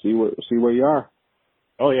 see where you are.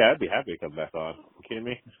 Oh yeah, I'd be happy to come back on. You kidding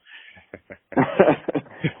me?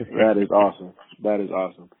 That is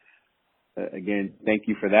awesome. Again, thank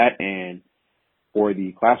you for that. And for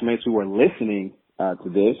the classmates who are listening to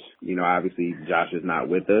this, obviously Josh is not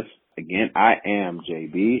with us. Again, I am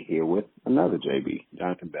JB, here with another JB,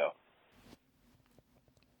 Jonathan Bell.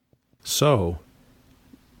 So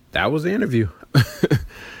that was the interview.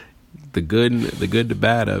 the good, the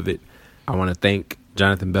bad of it. I want to thank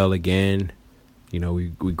Jonathan Bell again. We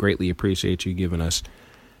greatly appreciate you giving us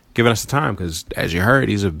the time, because as you heard,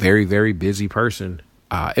 he's a very, very busy person.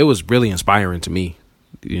 It was really inspiring to me,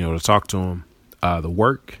 to talk to him. The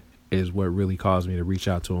work is what really caused me to reach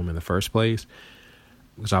out to him in the first place,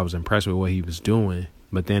 because I was impressed with what he was doing.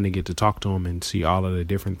 But then to get to talk to him and see all of the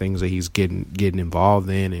different things that he's getting involved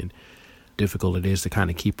in, and difficult it is to kind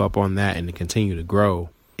of keep up on that and to continue to grow,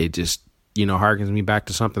 it just, harkens me back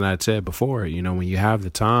to something I'd said before. When you have the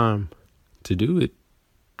time to do it,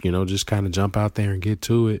 just kind of jump out there and get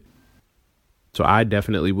to it. So I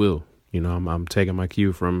definitely will. I'm taking my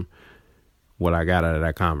cue from what I got out of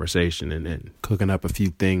that conversation and then cooking up a few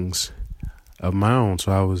things of my own.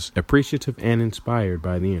 So I was appreciative and inspired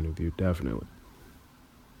by the interview, definitely.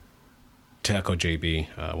 To echo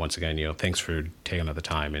JB, once again, thanks for taking the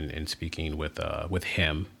time and speaking with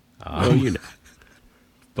him.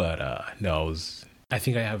 But no, I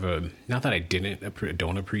think I have not that I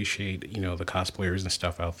don't appreciate, the cosplayers and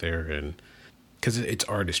stuff out there, and because it's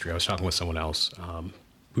artistry. I was talking with someone else.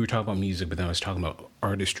 We were talking about music, but then I was talking about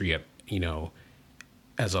artistry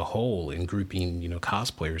as a whole, and grouping,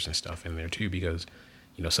 cosplayers and stuff in there too, because,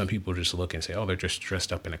 some people just look and say, oh, they're just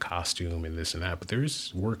dressed up in a costume and this and that, but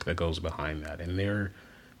there's work that goes behind that, and they're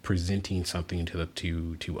presenting something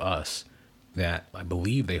to us that I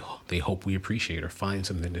believe they hope we appreciate, or find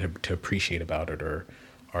something to appreciate about it, or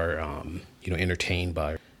are entertained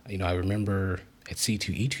by. I remember at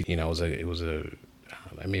C2E2,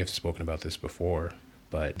 I may have spoken about this before,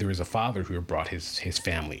 but there was a father who brought his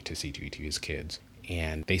family to C2E2, his kids,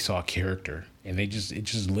 and they saw a character, and it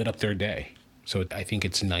just lit up their day. So I think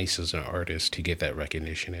it's nice as an artist to get that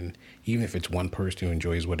recognition, and even if it's one person who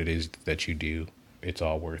enjoys what it is that you do, it's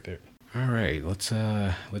all worth it. All right,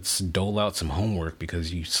 let's dole out some homework,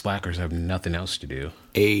 because you slackers have nothing else to do.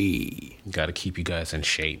 Got to keep you guys in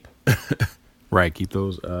shape. Right, keep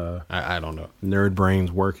those I don't know, nerd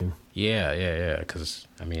brains working. Yeah. Because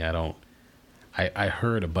I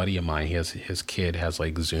heard a buddy of mine, his kid has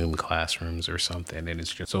like Zoom classrooms or something, and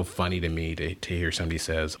it's just so funny to me to hear somebody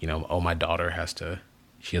says, oh, my daughter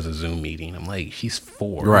she has a Zoom meeting. I'm like, she's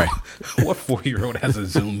 4. Right. What 4-year-old has a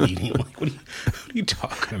Zoom meeting? I'm like, what are you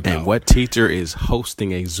talking about? And what teacher is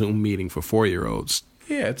hosting a Zoom meeting for 4-year-olds?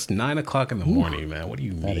 Yeah, it's 9:00 in the morning, man. What do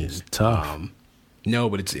you mean? That is tough. No,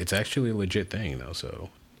 but it's actually a legit thing though. So,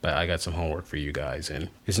 but I got some homework for you guys, and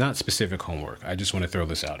it's not specific homework. I just want to throw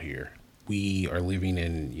this out here. We are living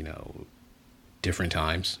in, different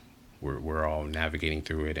times. We're all navigating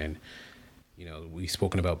through it, and we've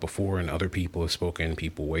spoken about before, and other people have spoken,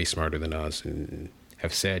 people way smarter than us, and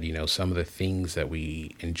have said, some of the things that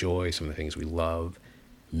we enjoy, some of the things we love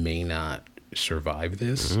may not survive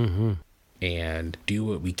this. Mm-hmm. And do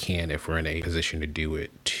what we can, if we're in a position to do it,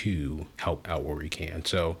 to help out where we can.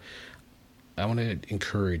 So I want to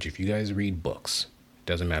encourage, if you guys read books,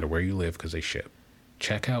 doesn't matter where you live because they ship,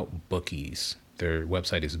 check out Bookies. Their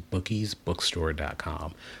website is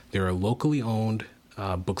bookiesbookstore.com. They're a locally owned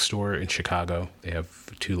bookstore in Chicago. They have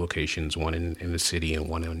 2 locations, one in the city and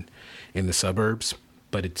one in the suburbs.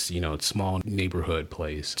 But it's, it's a small neighborhood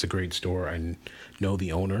place. It's a great store. I know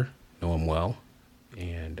the owner, know him well.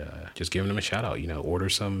 And just giving them a shout out, order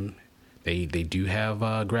some. They do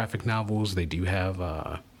have graphic novels. They do have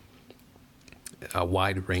a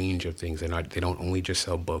wide range of things. They don't only just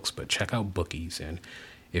sell books, but check out Bookies. And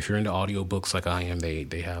if you're into audiobooks like I am,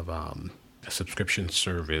 they have a subscription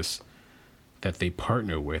service that they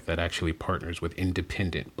partner with that actually partners with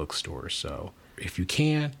independent bookstores. So if you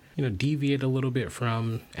can, deviate a little bit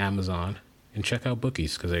from Amazon and check out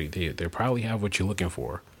Bookies, because they probably have what you're looking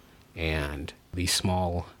for. And these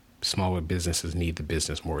smaller businesses need the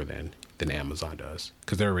business more than Amazon does,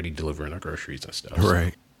 because they're already delivering our groceries and stuff.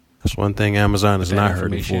 Right. That's one thing Amazon is not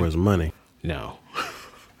hurting for is money. No.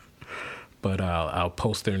 But I'll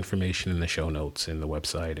post their information in the show notes and the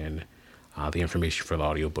website, and the information for the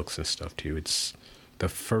audiobooks and stuff too. The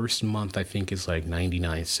first month I think is like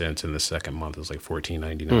 99 cents, and the second month is like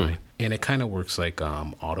 $14.99. And it kind of works like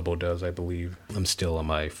Audible does, I believe. I'm still on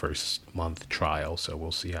my first month trial, so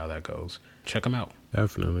we'll see how that goes. Check them out.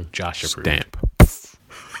 Definitely. Josh approved. Stamp.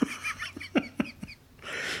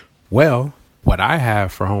 Well, what I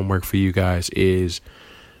have for homework for you guys is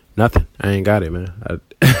nothing. I ain't got it, man.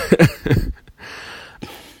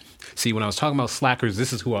 See, when I was talking about slackers,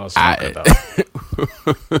 this is who I was talking about.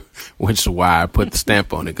 Which is why I put the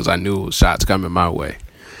stamp on it, because I knew it was shots coming my way.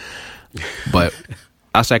 But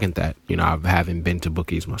I second that. You know, I haven't been to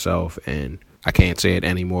bookies myself, and I can't say it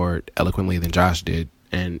any more eloquently than Josh did.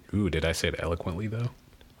 And ooh, did I say it eloquently, though?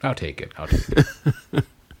 I'll take it. I'll take it.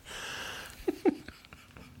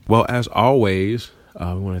 Well, as always,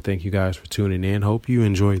 we want to thank you guys for tuning in. Hope you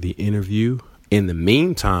enjoyed the interview. In the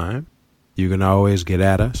meantime, you can always get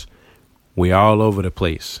at us. We all over the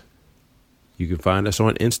place. You can find us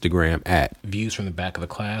on Instagram at Views from the Back of the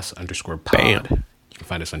Class _pod. Bam. You can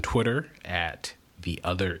find us on Twitter at The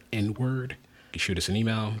Other N-Word. You can shoot us an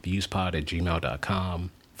email,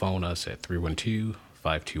 viewspod@gmail.com. Phone us at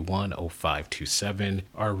 312-521-0527.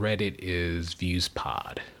 Our Reddit is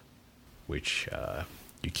viewspod, which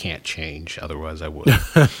you can't change, otherwise I would.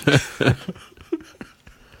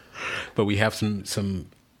 But we have some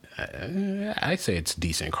I say it's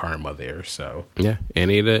decent karma there, so yeah.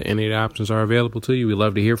 Any of the options are available to you. We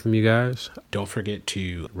love to hear from you guys. Don't forget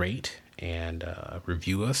to rate and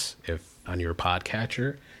review us on your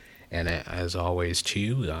podcatcher, and as always,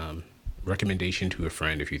 too, recommendation to a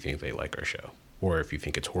friend if you think they like our show, or if you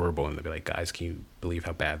think it's horrible and they'll be like, guys, can you believe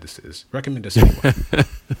how bad this is? Recommend us anyway.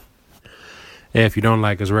 Yeah, if you don't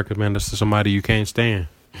like us, recommend us to somebody you can't stand.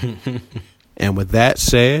 And with that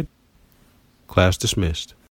said, class dismissed.